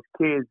 those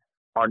kids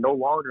are no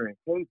longer in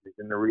cages,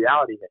 and the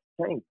reality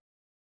has changed.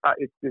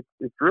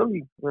 It's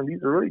really,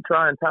 these are really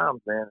trying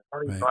times, man. I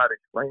don't even know how to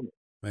explain it.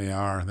 They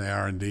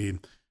are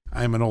indeed.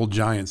 I'm an old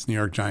New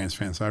York Giants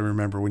fan, so I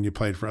remember when you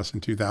played for us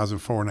in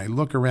 2004, and I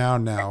look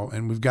around now,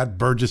 and we've got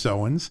Burgess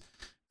Owens.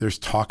 There's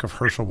talk of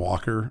Herschel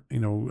Walker,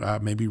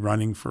 maybe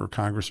running for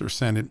Congress or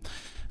Senate.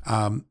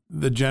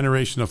 The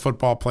generation of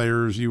football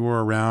players you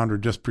were around or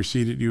just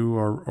preceded you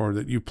or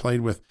that you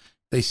played with,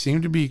 they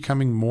seem to be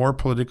becoming more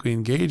politically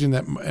engaged,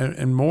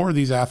 and more of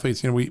these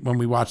athletes, when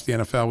we watch the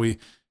NFL,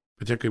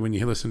 particularly when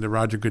you listen to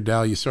Roger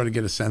Goodell, you sort of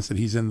get a sense that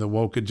he's in the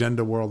woke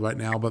agenda world right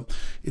now. But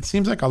it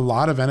seems like a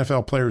lot of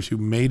NFL players who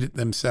made it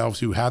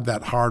themselves, who had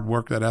that hard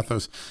work, that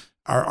ethos,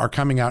 are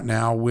coming out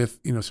now with,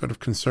 sort of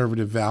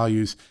conservative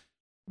values.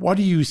 What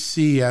do you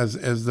see as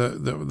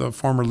the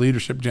former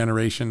leadership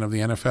generation of the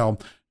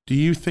NFL? Do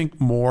you think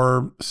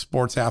more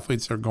sports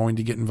athletes are going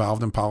to get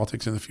involved in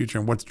politics in the future,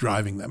 and what's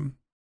driving them?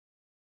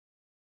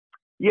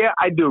 Yeah,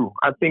 I do.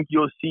 I think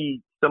you'll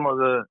see some of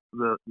the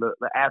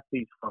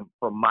athletes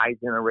from my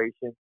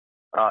generation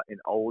and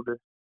older.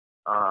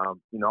 I'm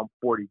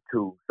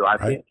 42, so I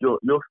think you'll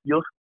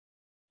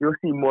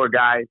see more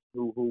guys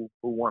who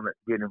want to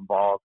get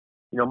involved.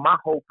 My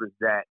hope is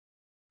that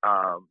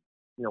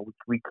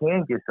we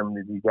can get some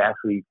of these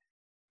athletes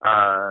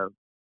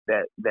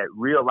that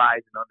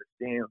realize and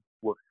understand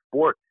what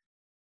sports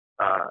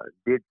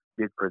did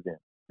for them,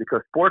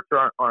 because sports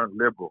aren't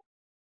liberal.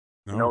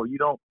 No. You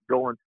don't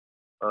go into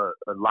a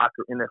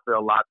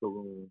NFL locker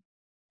room,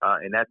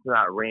 and that's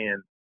not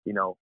ran,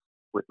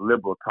 with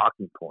liberal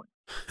talking points.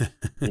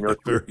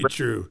 Very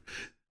true.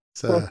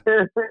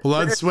 It's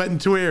blood, sweat,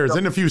 and tears,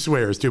 and a few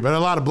swears too, but a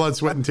lot of blood,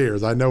 sweat, and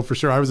tears. I know for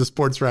sure. I was a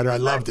sports writer. I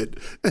loved it.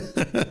 No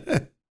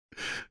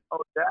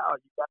doubt.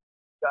 You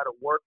got to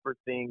work for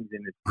things,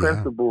 and it's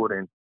principled,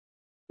 and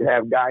to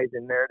have guys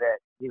in there that,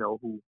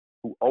 who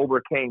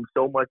overcame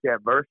so much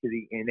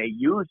adversity, and they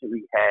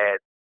usually had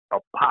a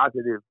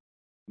positive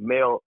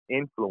male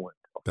influence,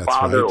 a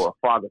father or a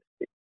father,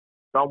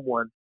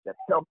 someone that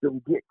helped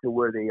them get to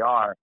where they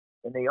are.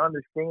 And they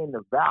understand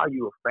the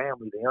value of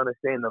family. They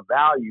understand the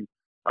value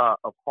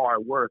of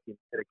hard work and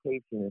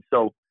dedication. And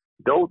so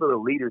those are the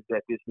leaders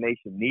that this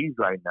nation needs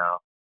right now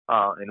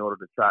in order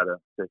to try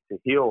to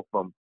heal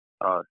from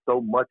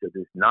so much of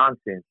this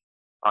nonsense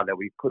that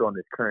we put on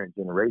this current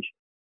generation.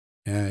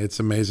 Yeah, it's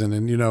amazing.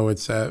 And,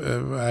 it's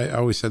I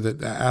always said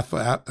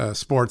that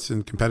sports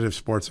and competitive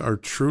sports are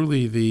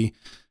truly the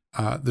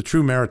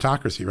true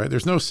meritocracy, right?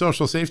 There's no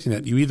social safety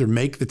net. You either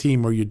make the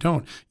team or you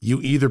don't.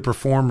 You either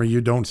perform or you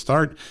don't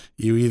start.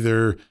 You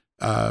either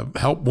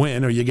help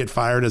win or you get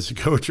fired as a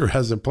coach or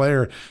as a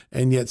player.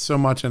 And yet so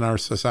much in our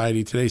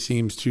society today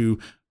seems to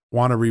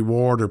want to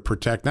reward or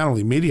protect not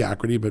only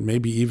mediocrity, but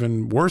maybe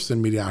even worse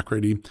than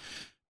mediocrity.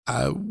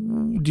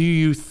 Do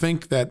you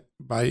think that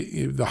by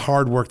the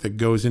hard work that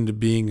goes into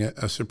being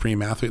a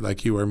supreme athlete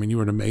like you were, you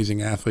were an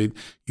amazing athlete.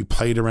 You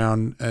played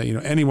around,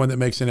 anyone that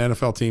makes an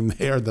NFL team,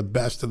 they are the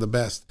best of the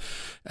best,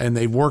 and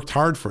they've worked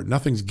hard for it.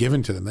 Nothing's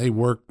given to them. They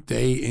work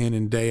day in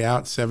and day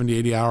out, 70,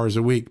 80 hours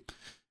a week.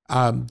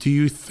 Do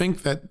you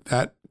think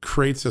that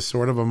creates a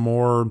sort of a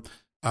more,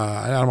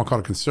 I don't want to call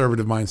it a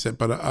conservative mindset,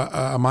 but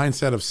a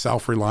mindset of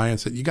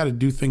self-reliance, that you got to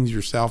do things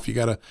yourself.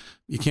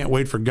 You can't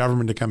wait for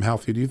government to come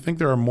help you. Do you think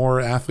there are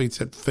more athletes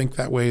that think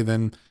that way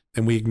than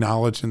we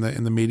acknowledge in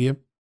the media?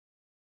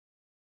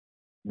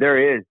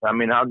 There is. I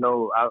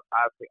know I've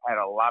had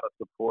a lot of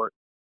support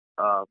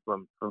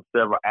from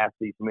several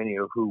athletes, many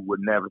of who would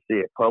never say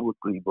it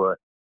publicly, but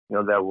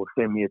that will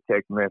send me a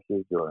text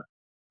message or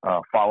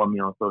follow me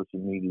on social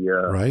media,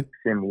 right?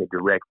 Send me a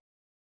direct.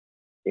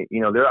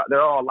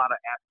 There are a lot of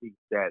athletes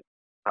that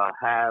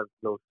have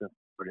those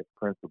conservative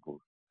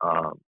principles.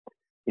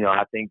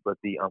 I think, but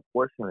the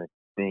unfortunate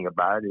thing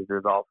about it is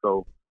there's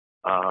also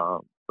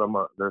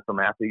there's some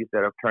athletes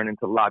that have turned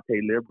into latte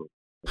liberals.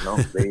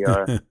 They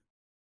are,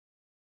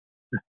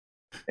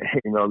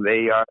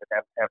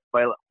 have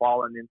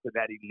fallen into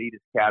that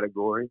elitist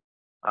category.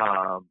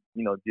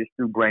 Just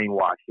through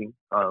brainwashing,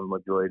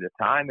 majority of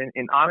the time,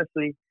 and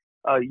honestly,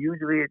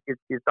 usually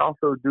it's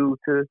also due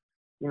to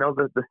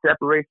the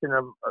separation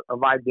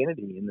of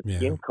identity and the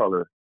skin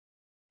color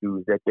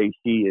issues that they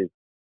see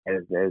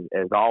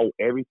as all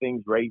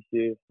everything's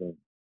racist, and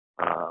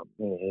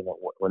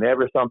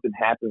Whenever something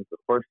happens, the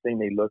first thing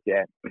they look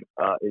at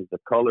is the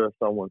color of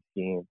someone's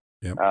skin,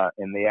 Yep.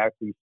 And they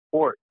actually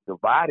support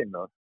dividing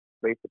us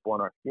based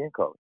upon our skin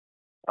color.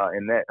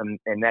 And that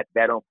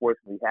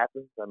unfortunately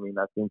happens. I mean,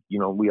 I think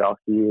we all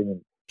see it,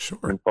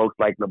 and folks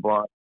like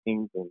LeBron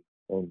James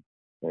and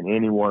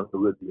anyone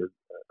who really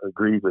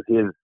agrees with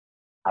his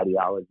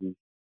ideology,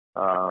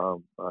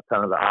 kind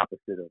of the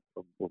opposite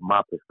of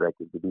my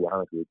perspective, to be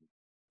honest with you.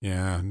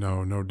 Yeah,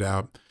 no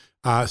doubt.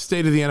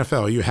 State of the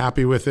NFL, are you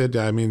happy with it?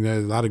 I mean,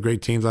 there's a lot of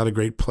great teams, a lot of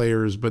great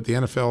players, but the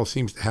NFL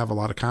seems to have a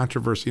lot of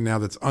controversy now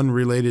that's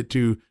unrelated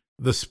to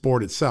the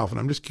sport itself. And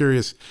I'm just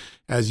curious,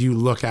 as you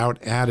look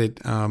out at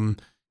it,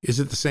 is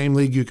it the same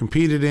league you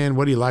competed in?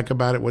 What do you like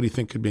about it? What do you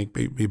think could be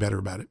better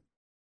about it?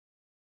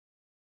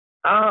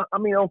 I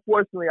mean,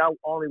 unfortunately, I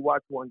only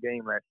watched one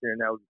game last year,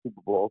 and that was the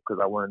Super Bowl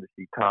because I wanted to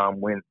see Tom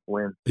win.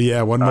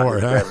 Yeah, one more,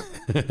 huh?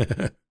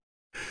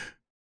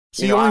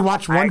 So you only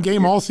watched one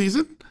game all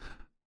season?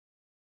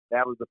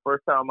 That was the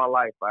first time in my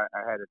life I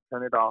had to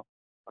turn it off.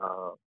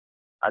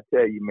 I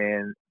tell you,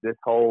 man, this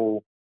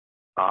whole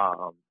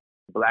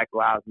Black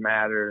Lives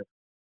Matter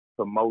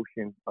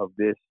promotion of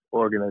this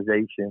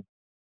organization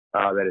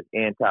that is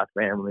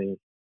anti-family,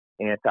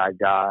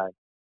 anti-God,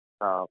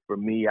 for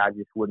me, I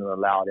just wouldn't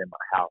allow it in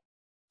my house.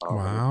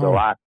 Wow. So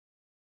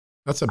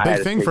that's a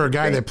big thing for a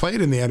guy that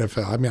played in the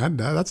NFL. I mean,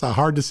 that's a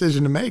hard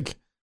decision to make.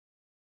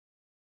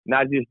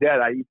 Not just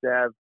that, I used to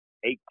have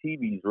 8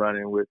 TVs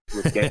running with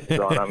games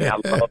on. I mean, I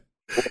love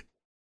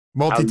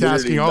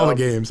multitasking all the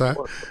games, huh?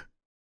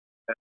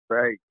 That's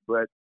right.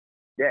 But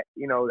that,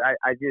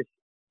 I just,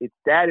 it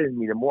saddens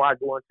me. The more I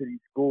go into these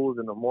schools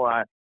and the more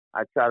I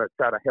try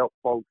to help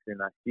folks,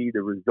 and I see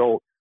the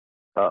results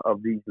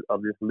of this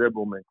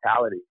liberal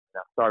mentality, and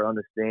I start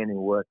understanding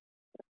what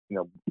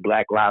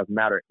Black Lives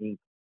Matter Inc.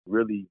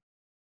 really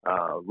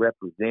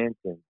represents,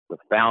 and the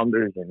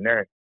founders and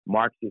their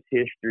Marxist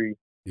history,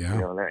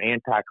 their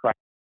anti-Christ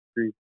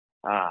history.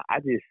 I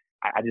just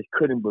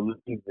couldn't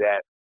believe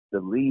that the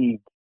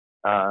league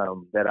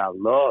that I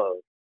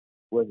love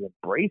was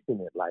embracing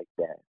it like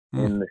that.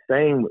 And the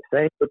same with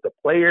the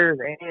players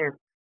and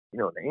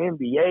the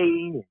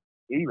NBA,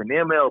 even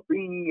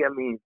MLB. I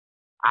mean,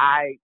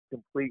 I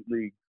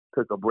completely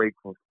took a break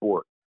from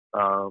sports.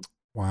 Wow!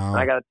 And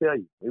I got to tell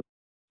you, it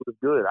was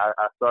good. I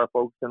started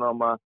focusing on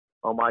my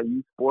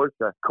youth sports.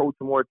 I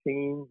coached more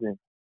teams and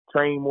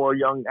trained more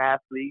young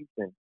athletes,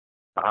 and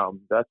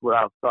that's what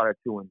I've started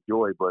to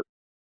enjoy. But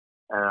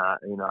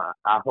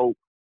I hope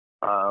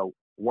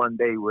one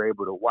day we're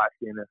able to watch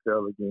the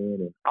NFL again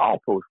and all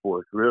pro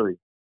sports really,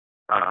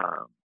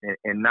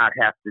 and not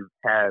have to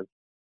have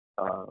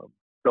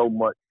so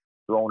much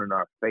thrown in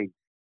our face,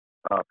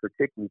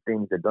 particularly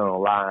things that don't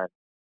align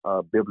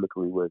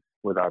biblically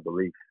with our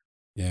beliefs.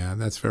 Yeah,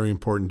 that's very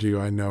important to you.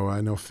 I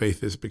know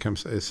faith is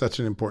such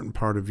an important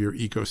part of your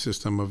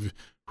ecosystem of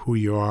who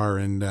you are,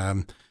 and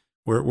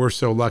we're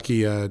so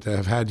lucky to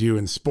have had you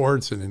in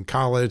sports and in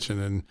college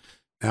and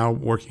now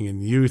working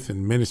in youth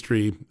and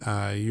ministry.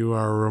 You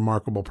are a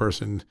remarkable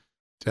person,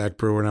 Jack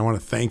Brewer, and I want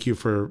to thank you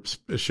for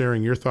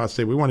sharing your thoughts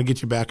today. We want to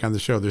get you back on the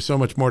show. There's so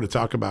much more to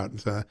talk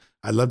about.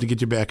 I'd love to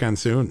get you back on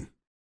soon.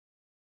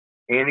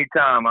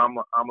 Anytime. I'm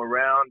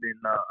around, and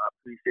I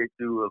appreciate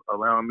you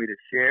allowing me to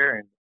share,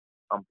 and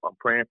I'm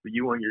praying for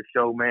you and your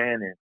show,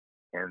 man,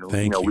 and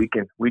Thank you.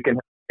 we can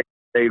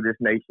save this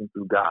nation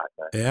through God.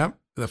 Man. Yeah,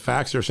 the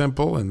facts are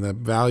simple, and the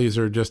values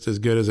are just as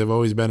good as they've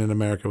always been in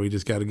America. We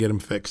just got to get them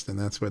fixed, and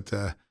that's what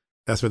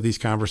these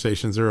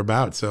conversations are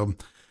about. So,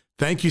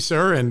 thank you,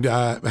 sir, and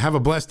have a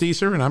blessed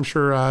Easter. And I'm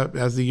sure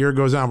as the year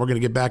goes on, we're going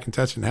to get back in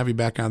touch and have you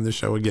back on this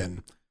show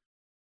again.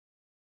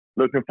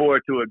 Looking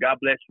forward to it. God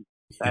bless you.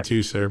 You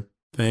too, sir.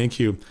 Thank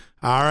you.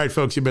 All right,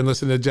 folks, you've been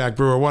listening to Jack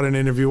Brewer. What an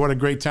interview. What a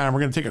great time.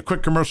 We're going to take a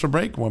quick commercial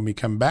break. When we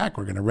come back,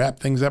 we're going to wrap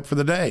things up for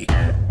the day.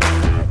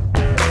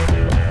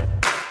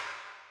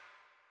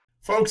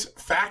 Folks,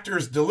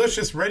 Factor's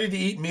delicious,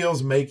 ready-to-eat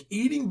meals make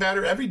eating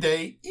better every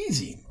day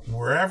easy.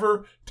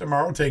 Wherever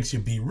tomorrow takes you,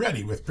 be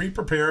ready with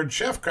pre-prepared,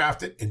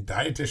 chef-crafted, and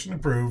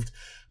dietitian-approved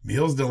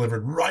meals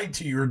delivered right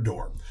to your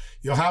door.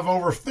 You'll have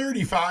over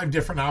 35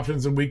 different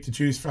options a week to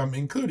choose from,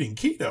 including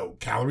keto,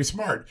 calorie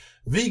smart,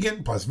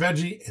 vegan, plus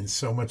veggie, and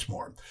so much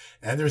more.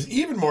 And there's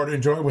even more to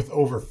enjoy with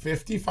over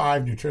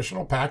 55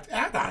 nutritional packed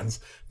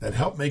add-ons that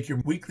help make your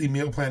weekly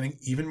meal planning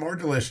even more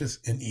delicious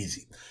and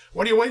easy.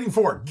 What are you waiting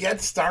for? Get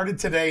started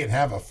today and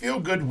have a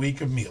feel-good week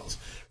of meals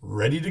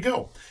ready to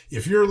go.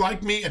 If you're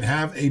like me and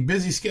have a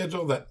busy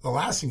schedule, that the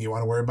last thing you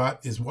want to worry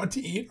about is what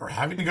to eat or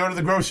having to go to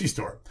the grocery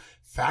store.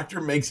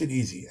 Factor makes it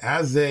easy,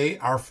 as they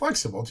are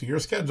flexible to your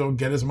schedule.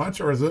 Get as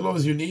much or as little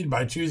as you need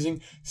by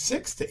choosing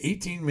 6 to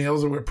 18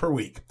 meals per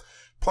week.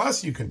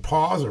 Plus, you can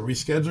pause or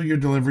reschedule your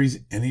deliveries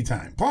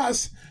anytime.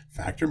 Plus,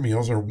 Factor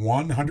meals are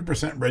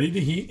 100% ready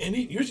to heat and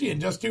eat, usually in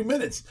just 2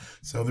 minutes.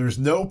 So there's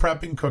no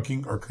prepping,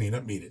 cooking, or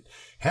cleanup needed.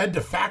 Head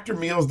to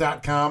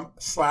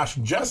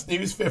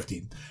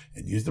factormeals.com/justnews50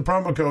 and use the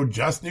promo code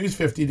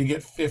justnews50 to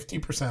get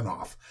 50%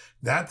 off.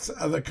 That's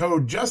the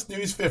code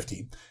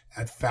justnews50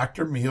 at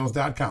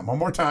factormeals.com. One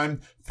more time,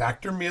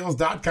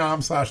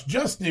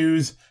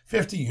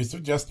 factormeals.com/justnews50. Use the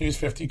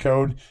justnews50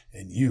 code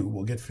and you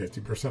will get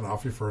 50%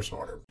 off your first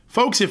order.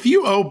 Folks, if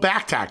you owe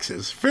back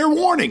taxes, fair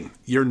warning,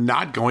 you're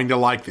not going to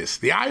like this.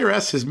 The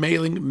IRS is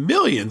mailing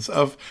millions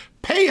of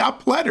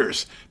pay-up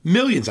letters.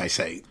 Millions, I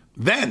say.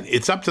 Then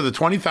it's up to the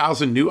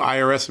 20,000 new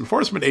IRS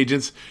enforcement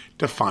agents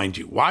to find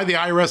you. Why the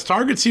IRS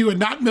targets you and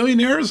not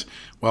millionaires?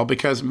 Well,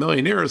 because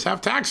millionaires have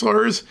tax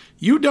lawyers.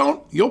 You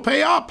don't, you'll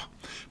pay up.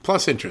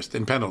 Plus interest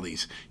and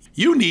penalties.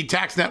 You need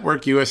Tax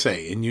Network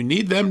USA, and you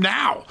need them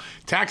now.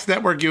 Tax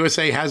Network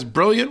USA has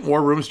brilliant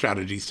war room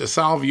strategies to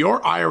solve your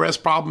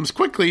IRS problems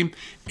quickly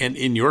and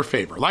in your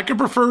favor. Like a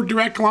preferred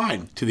direct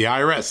line to the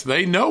IRS.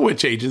 They know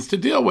which agents to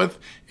deal with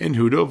and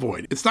who to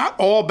avoid. It's not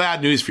all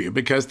bad news for you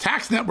because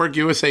Tax Network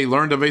USA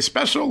learned of a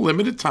special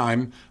limited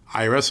time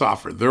IRS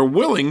offer. They're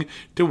willing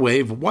to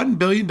waive $1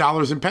 billion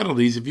in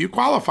penalties if you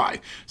qualify.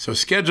 So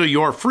schedule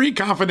your free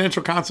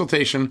confidential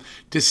consultation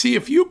to see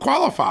if you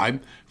qualify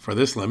for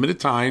this limited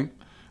time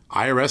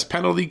IRS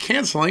penalty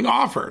canceling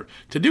offer.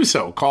 To do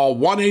so, call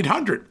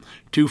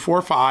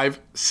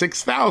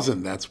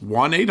 1-800-245-6000. That's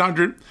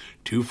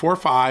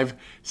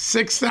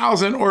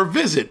 1-800-245-6000 or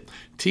visit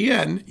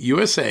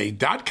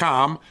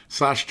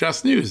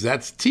tnusa.com/justnews.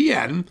 That's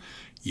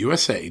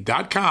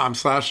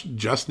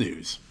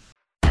tnusa.com/justnews.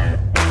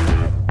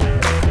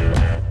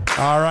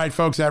 All right,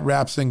 folks, that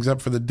wraps things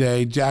up for the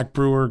day. Jack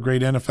Brewer,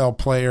 great NFL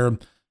player,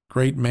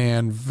 great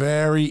man,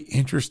 very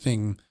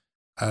interesting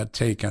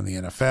take on the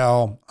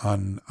NFL,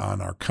 on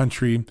our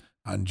country,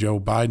 on Joe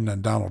Biden,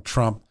 on Donald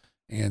Trump,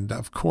 and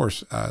of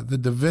course, the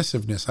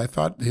divisiveness. I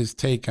thought his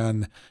take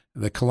on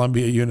the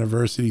Columbia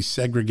University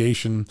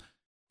segregation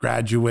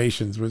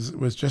graduations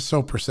was just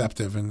so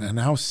perceptive, and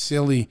how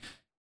silly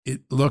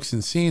it looks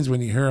and seems when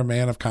you hear a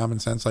man of common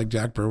sense like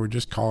Jack Brewer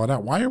just call it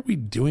out. Why are we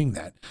doing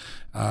that?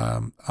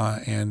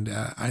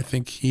 I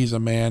think he's a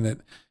man that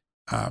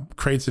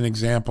creates an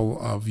example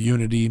of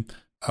unity,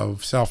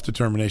 of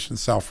self-determination,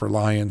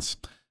 self-reliance,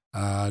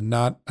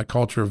 not a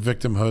culture of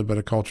victimhood, but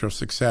a culture of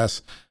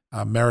success,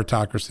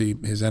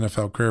 meritocracy. His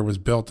NFL career was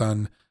built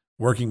on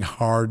working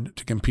hard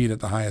to compete at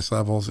the highest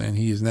levels, and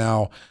he is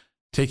now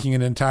taking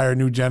an entire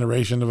new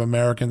generation of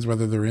Americans,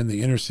 whether they're in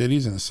the inner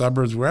cities, in the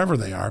suburbs, wherever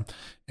they are,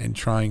 and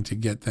trying to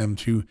get them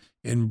to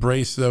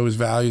embrace those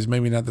values,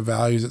 maybe not the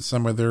values that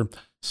some of their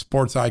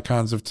sports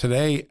icons of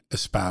today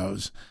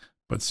espouse,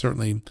 but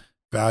certainly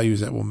values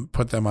that will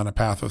put them on a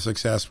path of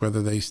success,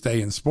 whether they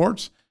stay in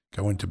sports,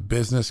 go into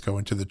business, go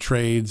into the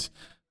trades,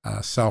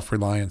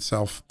 self-reliance,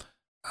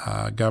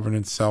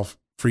 self-governance,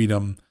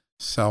 self-freedom,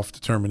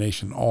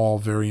 self-determination, all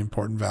very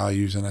important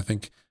values. And I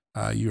think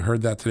you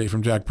heard that today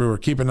from Jack Brewer.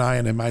 Keep an eye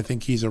on him. I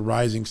think he's a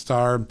rising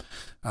star.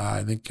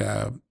 I think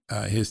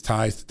his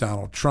ties to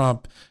Donald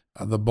Trump,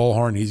 the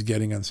bullhorn he's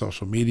getting on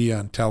social media,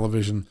 on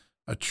television,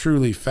 a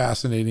truly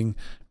fascinating,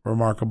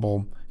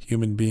 remarkable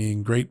human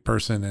being, great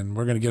person, and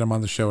we're going to get him on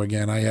the show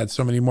again. I had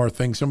so many more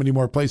things, so many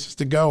more places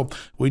to go.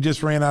 We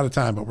just ran out of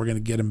time, but we're going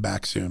to get him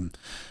back soon.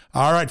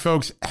 All right,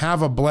 folks,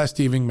 have a blessed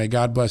evening. May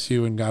God bless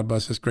you and God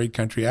bless this great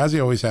country, as he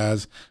always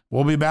has.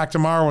 We'll be back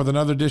tomorrow with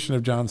another edition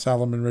of John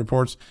Solomon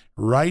Reports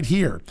right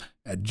here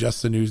at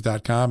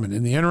justthenews.com. And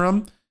in the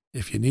interim,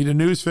 if you need a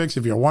news fix,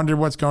 if you're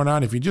wondering what's going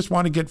on, if you just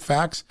want to get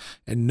facts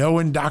and no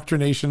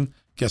indoctrination,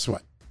 guess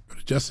what? Go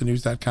to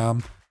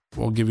justthenews.com.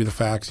 We'll give you the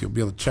facts. You'll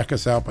be able to check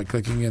us out by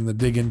clicking in the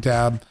Dig In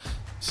tab,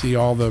 see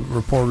all the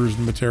reporters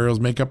and materials,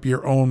 make up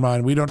your own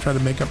mind. We don't try to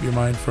make up your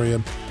mind for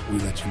you. We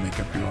let you make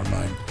up your own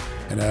mind.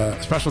 And a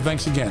special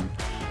thanks again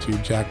to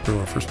Jack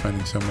Brewer for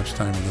spending so much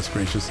time with us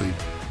graciously.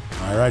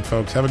 All right,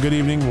 folks, have a good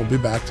evening. We'll be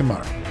back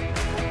tomorrow.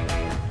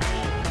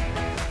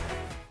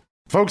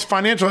 Folks,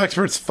 financial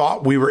experts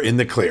thought we were in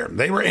the clear.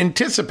 They were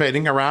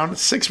anticipating around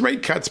 6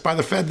 rate cuts by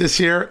the Fed this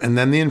year, and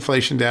then the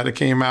inflation data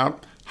came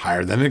out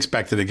higher than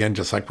expected again,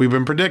 just like we've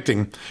been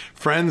predicting.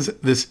 Friends,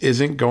 this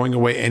isn't going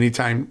away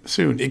anytime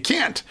soon. It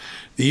can't.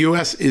 The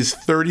U.S. is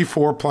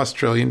 $34+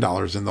 trillion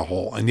in the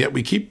hole, and yet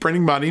we keep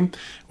printing money,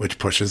 which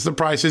pushes the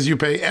prices you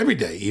pay every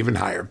day even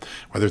higher,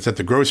 whether it's at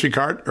the grocery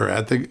cart or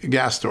at the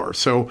gas store.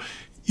 So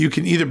you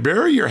can either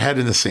bury your head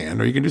in the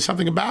sand or you can do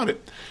something about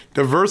it.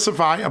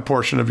 Diversify a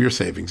portion of your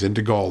savings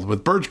into gold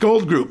with Birch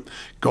Gold Group.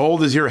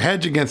 Gold is your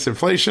hedge against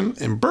inflation,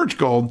 and Birch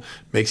Gold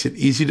makes it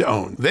easy to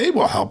own. They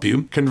will help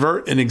you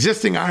convert an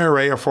existing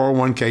IRA or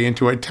 401k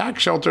into a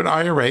tax-sheltered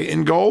IRA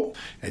in gold,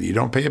 and you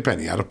don't pay a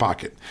penny out of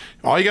pocket.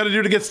 All you got to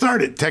do to get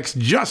started, text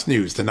Just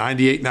News to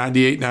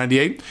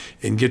 989898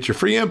 and get your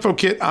free info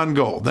kit on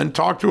gold. Then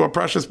talk to a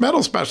precious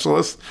metal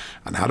specialist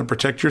on how to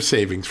protect your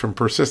savings from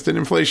persistent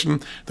inflation.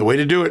 The way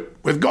to do it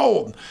with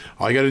gold.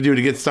 All you got to do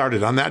to get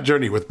started on that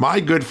journey with my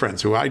good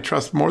friends who I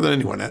trust more than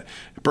anyone at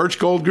Birch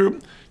Gold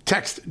Group,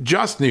 text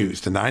Just News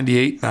to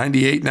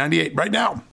 989898 right now.